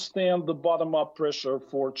not withstand the bottom-up pressure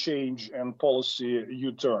for change and policy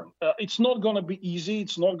U-turn. It's not going to be easy.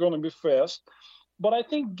 It's not going to be fast. But I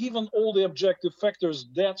think given all the objective factors,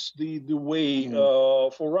 that's the way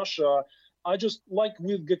for Russia. I just, like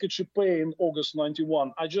with GKChP in August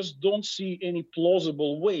 91, I just don't see any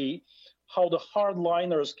plausible way how the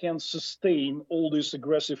hardliners can sustain all these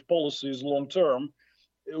aggressive policies long-term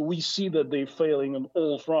We see that they're failing on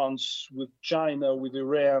all fronts with China, with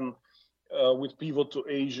Iran, with pivot to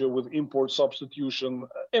Asia, with import substitution.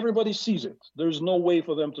 Everybody sees it. There's no way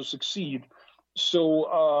for them to succeed.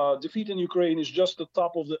 So defeating Ukraine is just the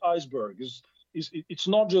top of the iceberg. It's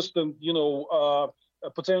not just a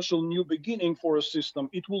potential new beginning for a system.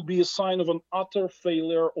 It will be a sign of an utter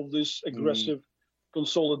failure of this aggressive,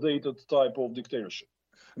 consolidated type of dictatorship.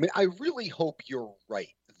 I mean, I really hope you're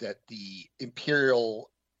right that the imperial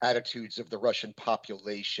attitudes of the Russian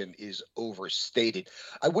population is overstated.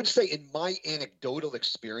 I would say in my anecdotal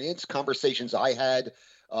experience, conversations I had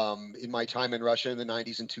in my time in Russia in the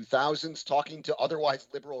 90s and 2000s, talking to otherwise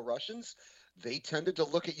liberal Russians, they tended to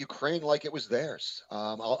look at Ukraine like it was theirs.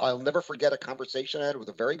 I'll never forget a conversation I had with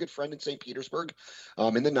a very good friend in St. Petersburg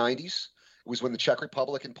in the 90s. It was when the Czech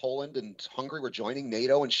Republic and Poland and Hungary were joining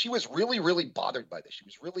NATO, and she was really, really bothered by this. She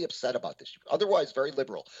was really upset about this. She was otherwise very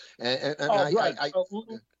liberal. Let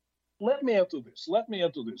me add to this.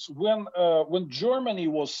 When Germany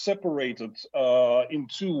was separated in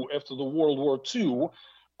two after the World War II,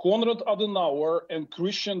 Konrad Adenauer and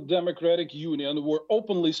Christian Democratic Union were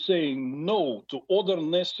openly saying no to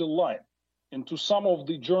Oder-Neisse line and to some of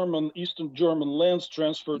the Eastern German lands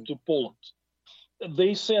transferred to Poland.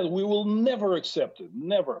 They said we will never accept it,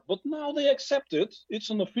 never. But now they accept it.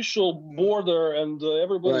 It's an official border, and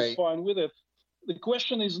everybody's fine with it. The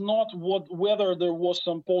question is not whether there was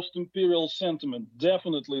some post-imperial sentiment.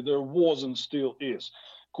 Definitely there was and still is.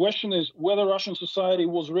 Question is whether Russian society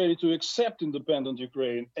was ready to accept independent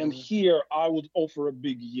Ukraine. And here I would offer a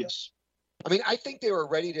big yes. I mean, I think they were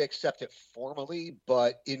ready to accept it formally,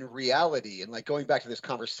 but in reality, and like going back to this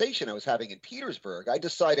conversation I was having in Petersburg, I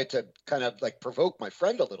decided to kind of like provoke my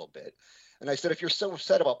friend a little bit. And I said, if you're so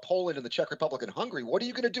upset about Poland and the Czech Republic and Hungary, what are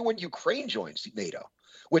you going to do when Ukraine joins NATO?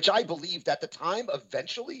 Which I believed at the time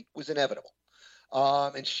eventually was inevitable.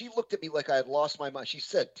 And she looked at me like I had lost my mind. She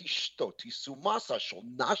said, "Ty что, ты с ума сошел?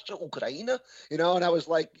 Наша Ukraina?" You know, and I was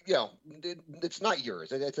like, it's not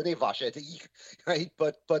yours. It's a vasha. It's a ich, right?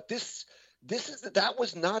 But that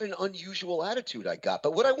was not an unusual attitude I got.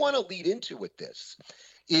 But what I want to lead into with this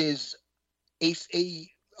is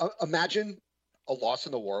imagine a loss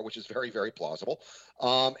in the war, which is very, very plausible.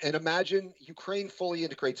 And imagine Ukraine fully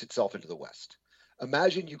integrates itself into the West.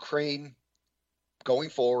 Imagine Ukraine going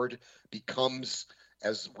forward becomes,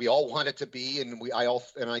 as we all want it to be, and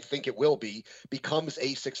I think it will be, becomes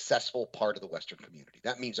a successful part of the Western community.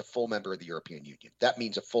 That means a full member of the European Union. That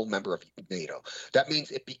means a full member of NATO. That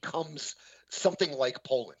means it becomes something like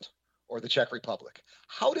Poland or the Czech Republic.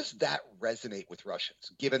 How does that resonate with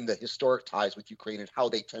Russians, given the historic ties with Ukraine and how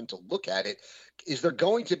they tend to look at it? Is there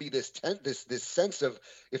going to be this sense of,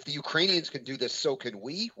 if the Ukrainians can do this, so can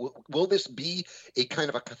we? Will this be a kind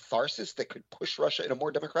of a catharsis that could push Russia in a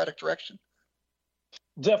more democratic direction?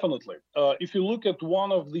 Definitely. If you look at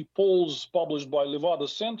one of the polls published by Levada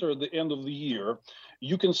Center at the end of the year,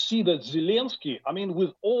 you can see that Zelensky, I mean,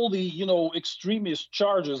 with all the, extremist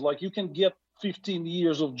charges, like you can get 15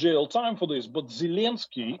 years of jail time for this, but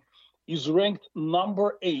Zelensky is ranked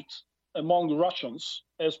number 8 among Russians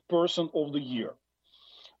as person of the year.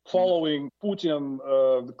 Following Putin,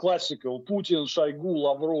 the classical Putin, Shoigu,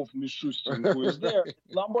 Lavrov, Mishustin, who is there,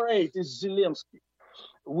 number 8 is Zelensky.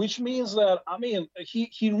 Which means that, I mean,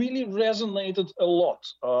 he really resonated a lot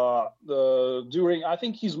during, I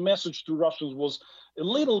think his message to Russians was a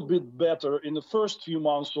little bit better in the first few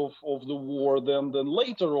months of the war than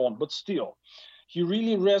later on, but still, he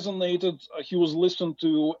really resonated, he was listened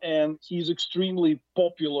to, and he's extremely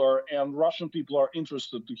popular, and Russian people are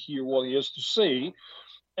interested to hear what he has to say.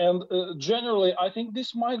 And generally, I think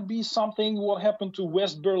this might be something what happened to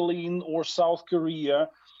West Berlin or South Korea,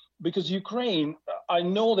 because Ukraine, I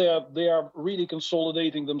know that they are really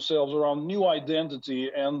consolidating themselves around new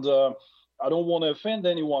identity, and I don't want to offend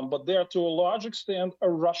anyone, but they are to a large extent a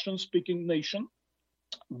Russian-speaking nation.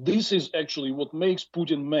 This is actually what makes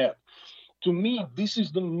Putin mad. To me, this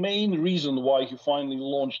is the main reason why he finally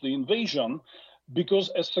launched the invasion, because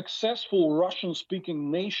a successful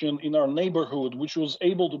Russian-speaking nation in our neighborhood, which was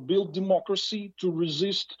able to build democracy to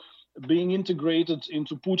resist being integrated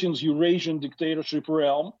into Putin's Eurasian dictatorship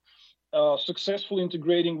realm, successfully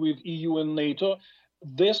integrating with EU and NATO,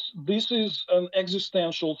 this is an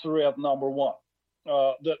existential threat, number one.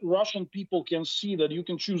 That Russian people can see that you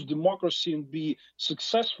can choose democracy and be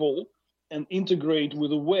successful and integrate with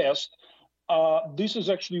the West. This is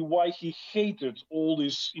actually why he hated all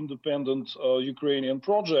this independent Ukrainian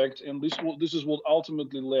project, and this is what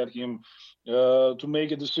ultimately led him to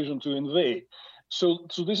make a decision to invade. So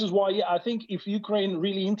this is why I think if Ukraine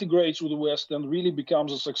really integrates with the West and really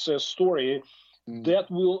becomes a success story, that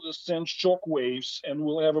will send shockwaves and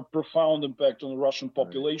will have a profound impact on the Russian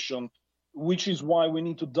population, which is why we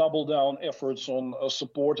need to double down efforts on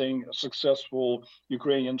supporting a successful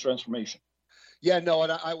Ukrainian transformation. Yeah, no,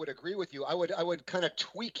 and I would agree with you. I would kind of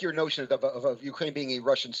tweak your notion of Ukraine being a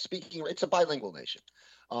Russian-speaking. It's a bilingual nation.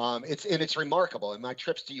 It's remarkable. In my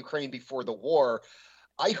trips to Ukraine before the war,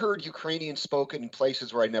 I heard Ukrainian spoken in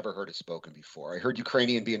places where I never heard it spoken before. I heard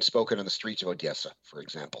Ukrainian being spoken on the streets of Odessa, for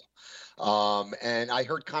example. And I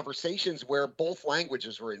heard conversations where both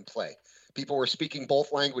languages were in play. People were speaking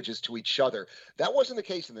both languages to each other. That wasn't the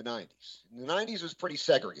case in the 90s. In the 90s was pretty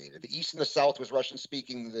segregated. The East and the South was Russian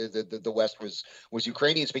speaking. The West was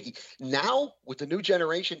Ukrainian speaking. Now, with the new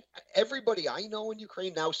generation, everybody I know in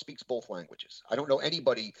Ukraine now speaks both languages. I don't know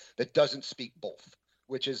anybody that doesn't speak both,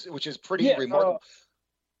 which is pretty remarkable.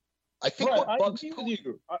 I think what bugs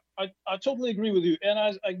Putin. I totally agree with you. And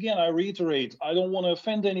I reiterate, I don't want to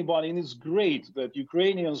offend anybody. And it's great that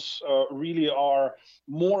Ukrainians really are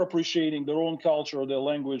more appreciating their own culture, their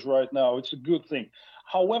language right now. It's a good thing.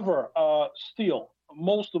 However, still,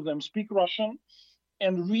 most of them speak Russian.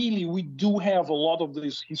 And really, we do have a lot of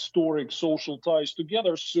these historic social ties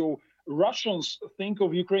together. So Russians think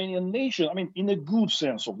of Ukrainian nation, I mean, in a good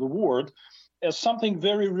sense of the word, as something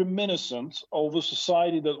very reminiscent of the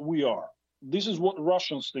society that we are. This is what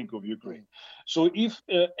Russians think of Ukraine. So if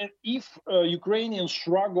Ukrainians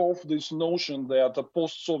shrug off this notion that a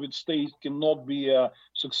post-Soviet state cannot be a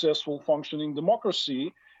successful functioning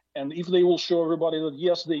democracy, and if they will show everybody that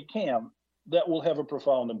yes, they can, that will have a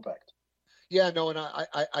profound impact. Yeah, no, and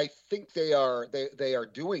I think they are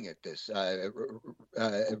doing it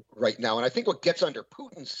right now. And I think what gets under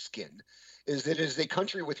Putin's skin is that it is a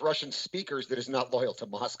country with Russian speakers that is not loyal to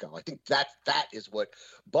Moscow. I think that is what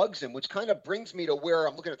bugs him, which kind of brings me to where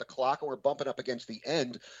I'm looking at the clock and we're bumping up against the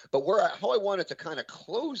end. But how I wanted to kind of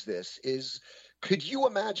close this is, could you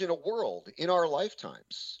imagine a world in our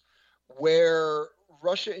lifetimes where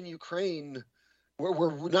Russia and Ukraine,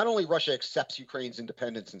 where not only Russia accepts Ukraine's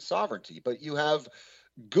independence and sovereignty, but you have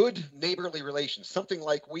good neighborly relations, something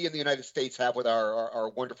like we in the United States have with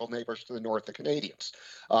our wonderful neighbors to the north, the Canadians,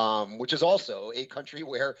 which is also a country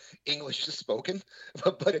where English is spoken,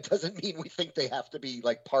 but it doesn't mean we think they have to be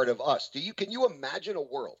like part of us. Can you imagine a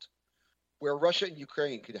world where Russia and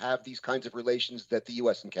Ukraine could have these kinds of relations that the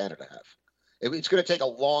U.S. and Canada have? It's going to take a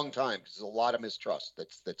long time because there's a lot of mistrust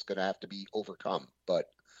that's going to have to be overcome, but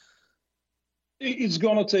it's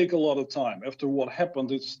going to take a lot of time. After what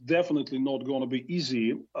happened, it's definitely not going to be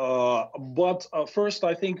easy. But first,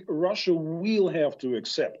 I think Russia will have to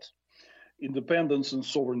accept independence and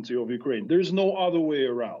sovereignty of Ukraine. There's no other way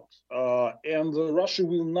around. And Russia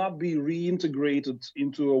will not be reintegrated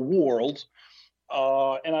into a world.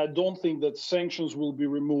 And I don't think that sanctions will be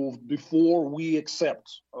removed before we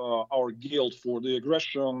accept our guilt for the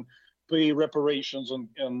aggression, pay reparations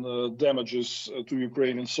and damages to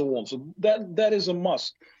Ukraine and so on. So that is a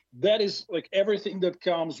must. That is like everything that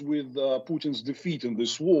comes with Putin's defeat in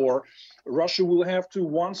this war. Russia will have to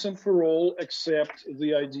once and for all accept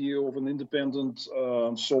the idea of an independent,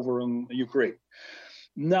 sovereign Ukraine.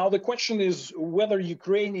 Now, the question is whether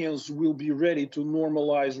Ukrainians will be ready to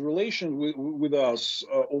normalize relations with us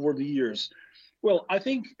over the years. Well, I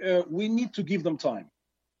think we need to give them time.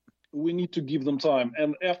 We need to give them time.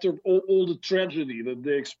 And after all the tragedy that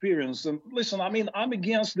they experienced, and listen, I mean, I'm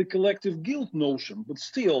against the collective guilt notion, but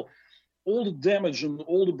still, all the damage and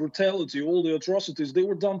all the brutality, all the atrocities, they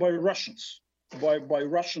were done by Russians, by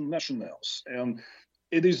Russian nationals. And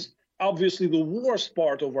it is obviously the worst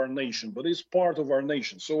part of our nation, but it's part of our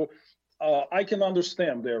nation. So I can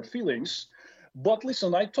understand their feelings. But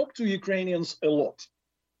listen, I talk to Ukrainians a lot.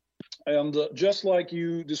 And just like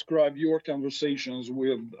you described your conversations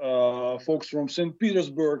with folks from St.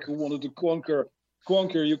 Petersburg who wanted to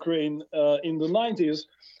conquer Ukraine in the 90s.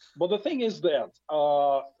 But the thing is that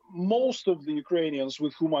most of the Ukrainians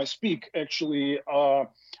with whom I speak actually are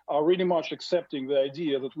really much accepting the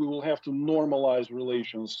idea that we will have to normalize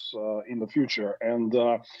relations in the future. And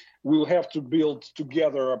we'll have to build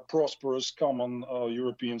together a prosperous common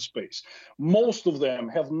European space. Most of them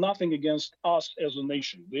have nothing against us as a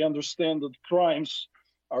nation. They understand that crimes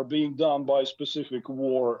are being done by specific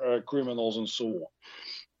war criminals and so on.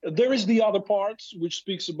 There is the other part, which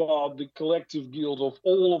speaks about the collective guilt of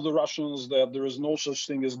all of the Russians, that there is no such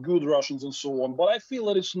thing as good Russians and so on. But I feel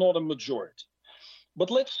that it's not a majority. But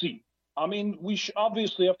let's see. I mean,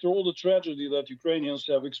 obviously, after all the tragedy that Ukrainians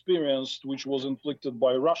have experienced, which was inflicted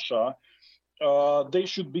by Russia, they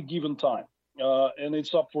should be given time. And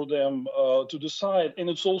it's up for them to decide. And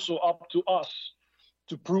it's also up to us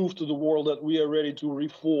to prove to the world that we are ready to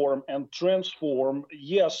reform and transform.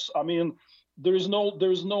 Yes, I mean, there's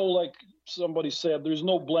no, like somebody said, there's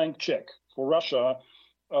no blank check for Russia.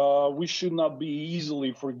 We should not be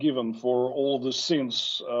easily forgiven for all of the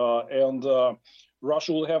sins, and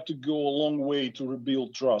Russia will have to go a long way to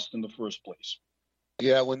rebuild trust in the first place.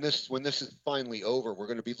 Yeah, when this is finally over, we're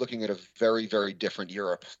going to be looking at a very, very different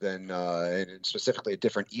Europe than, and specifically a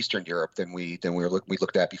different Eastern Europe than we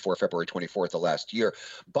looked at before February 24th of last year.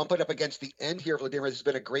 Bumping up against the end here, Vladimir. This has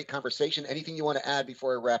been a great conversation. Anything you want to add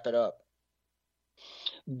before I wrap it up?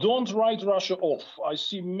 Don't write Russia off. I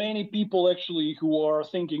see many people actually who are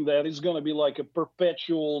thinking that it's going to be like a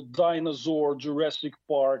perpetual dinosaur Jurassic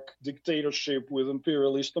Park dictatorship with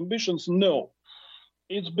imperialist ambitions. No.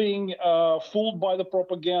 It's being fooled by the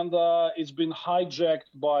propaganda. It's been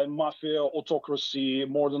hijacked by mafia autocracy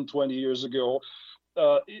more than 20 years ago.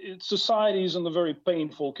 Society is in a very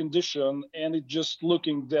painful condition, and it's just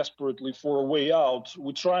looking desperately for a way out.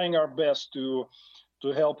 We're trying our best to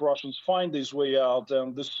help Russians find this way out,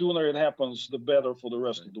 and the sooner it happens, the better for the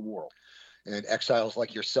rest of the world. And exiles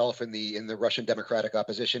like yourself in the Russian democratic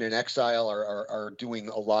opposition in exile are doing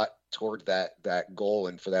a lot toward that goal,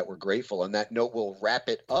 and for that we're grateful. On that note, we'll wrap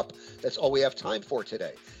it up. That's all we have time for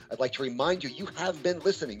today. I'd like to remind you have been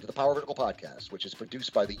listening to the Power Vertical Podcast, which is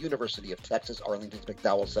produced by the University of Texas Arlington's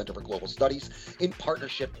McDowell Center for Global Studies in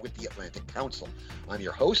partnership with the Atlantic Council. I'm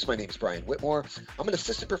your host. My name is Brian Whitmore. I'm an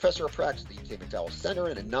assistant professor of practice at the UT McDowell Center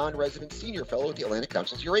and a non-resident senior fellow at the Atlantic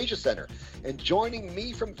Council's Eurasia Center. And joining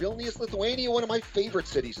me from Vilnius, Lithuania, one of my favorite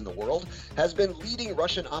cities in the world, has been leading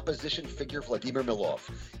Russian opposition figure Vladimir Milov.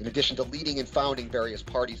 In addition to leading and founding various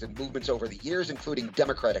parties and movements over the years, including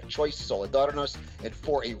Democratic Choice, Solidarność, and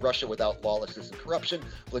For a Russia Without Lawlessness and Corruption,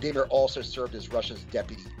 Vladimir also served as Russia's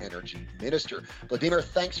Deputy Energy Minister. Vladimir,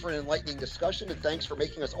 thanks for an enlightening discussion, and thanks for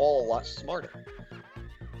making us all a lot smarter.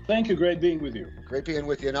 Thank you. Great being with you. Great being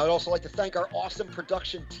with you. And I'd also like to thank our awesome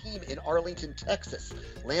production team in Arlington, Texas.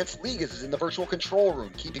 Lance Ligas is in the virtual control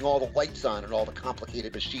room, keeping all the lights on and all the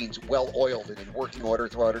complicated machines well-oiled and in working order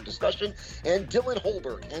throughout our discussion. And Dylan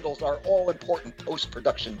Holberg handles our all-important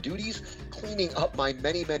post-production duties, cleaning up my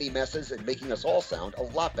many, many messes and making us all sound a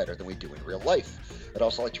lot better than we do in real life. I'd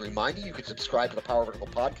also like to remind you can subscribe to the Power Vertical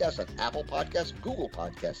Podcast on Apple Podcasts, Google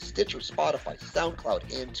Podcasts, Stitcher, Spotify,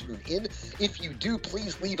 SoundCloud, and TuneIn. If you do,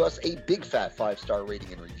 please leave us a big fat 5-star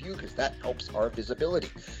rating and review, because that helps our visibility.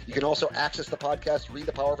 You can also access the podcast, read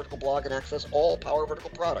the Power Vertical blog, and access all Power Vertical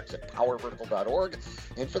products at powervertical.org.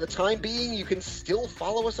 And for the time being, you can still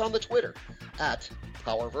follow us on the Twitter at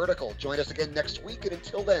Power Vertical. Join us again next week, and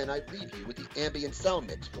until then, I leave you with the ambient sound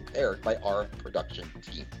mix prepared by our production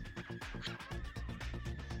team.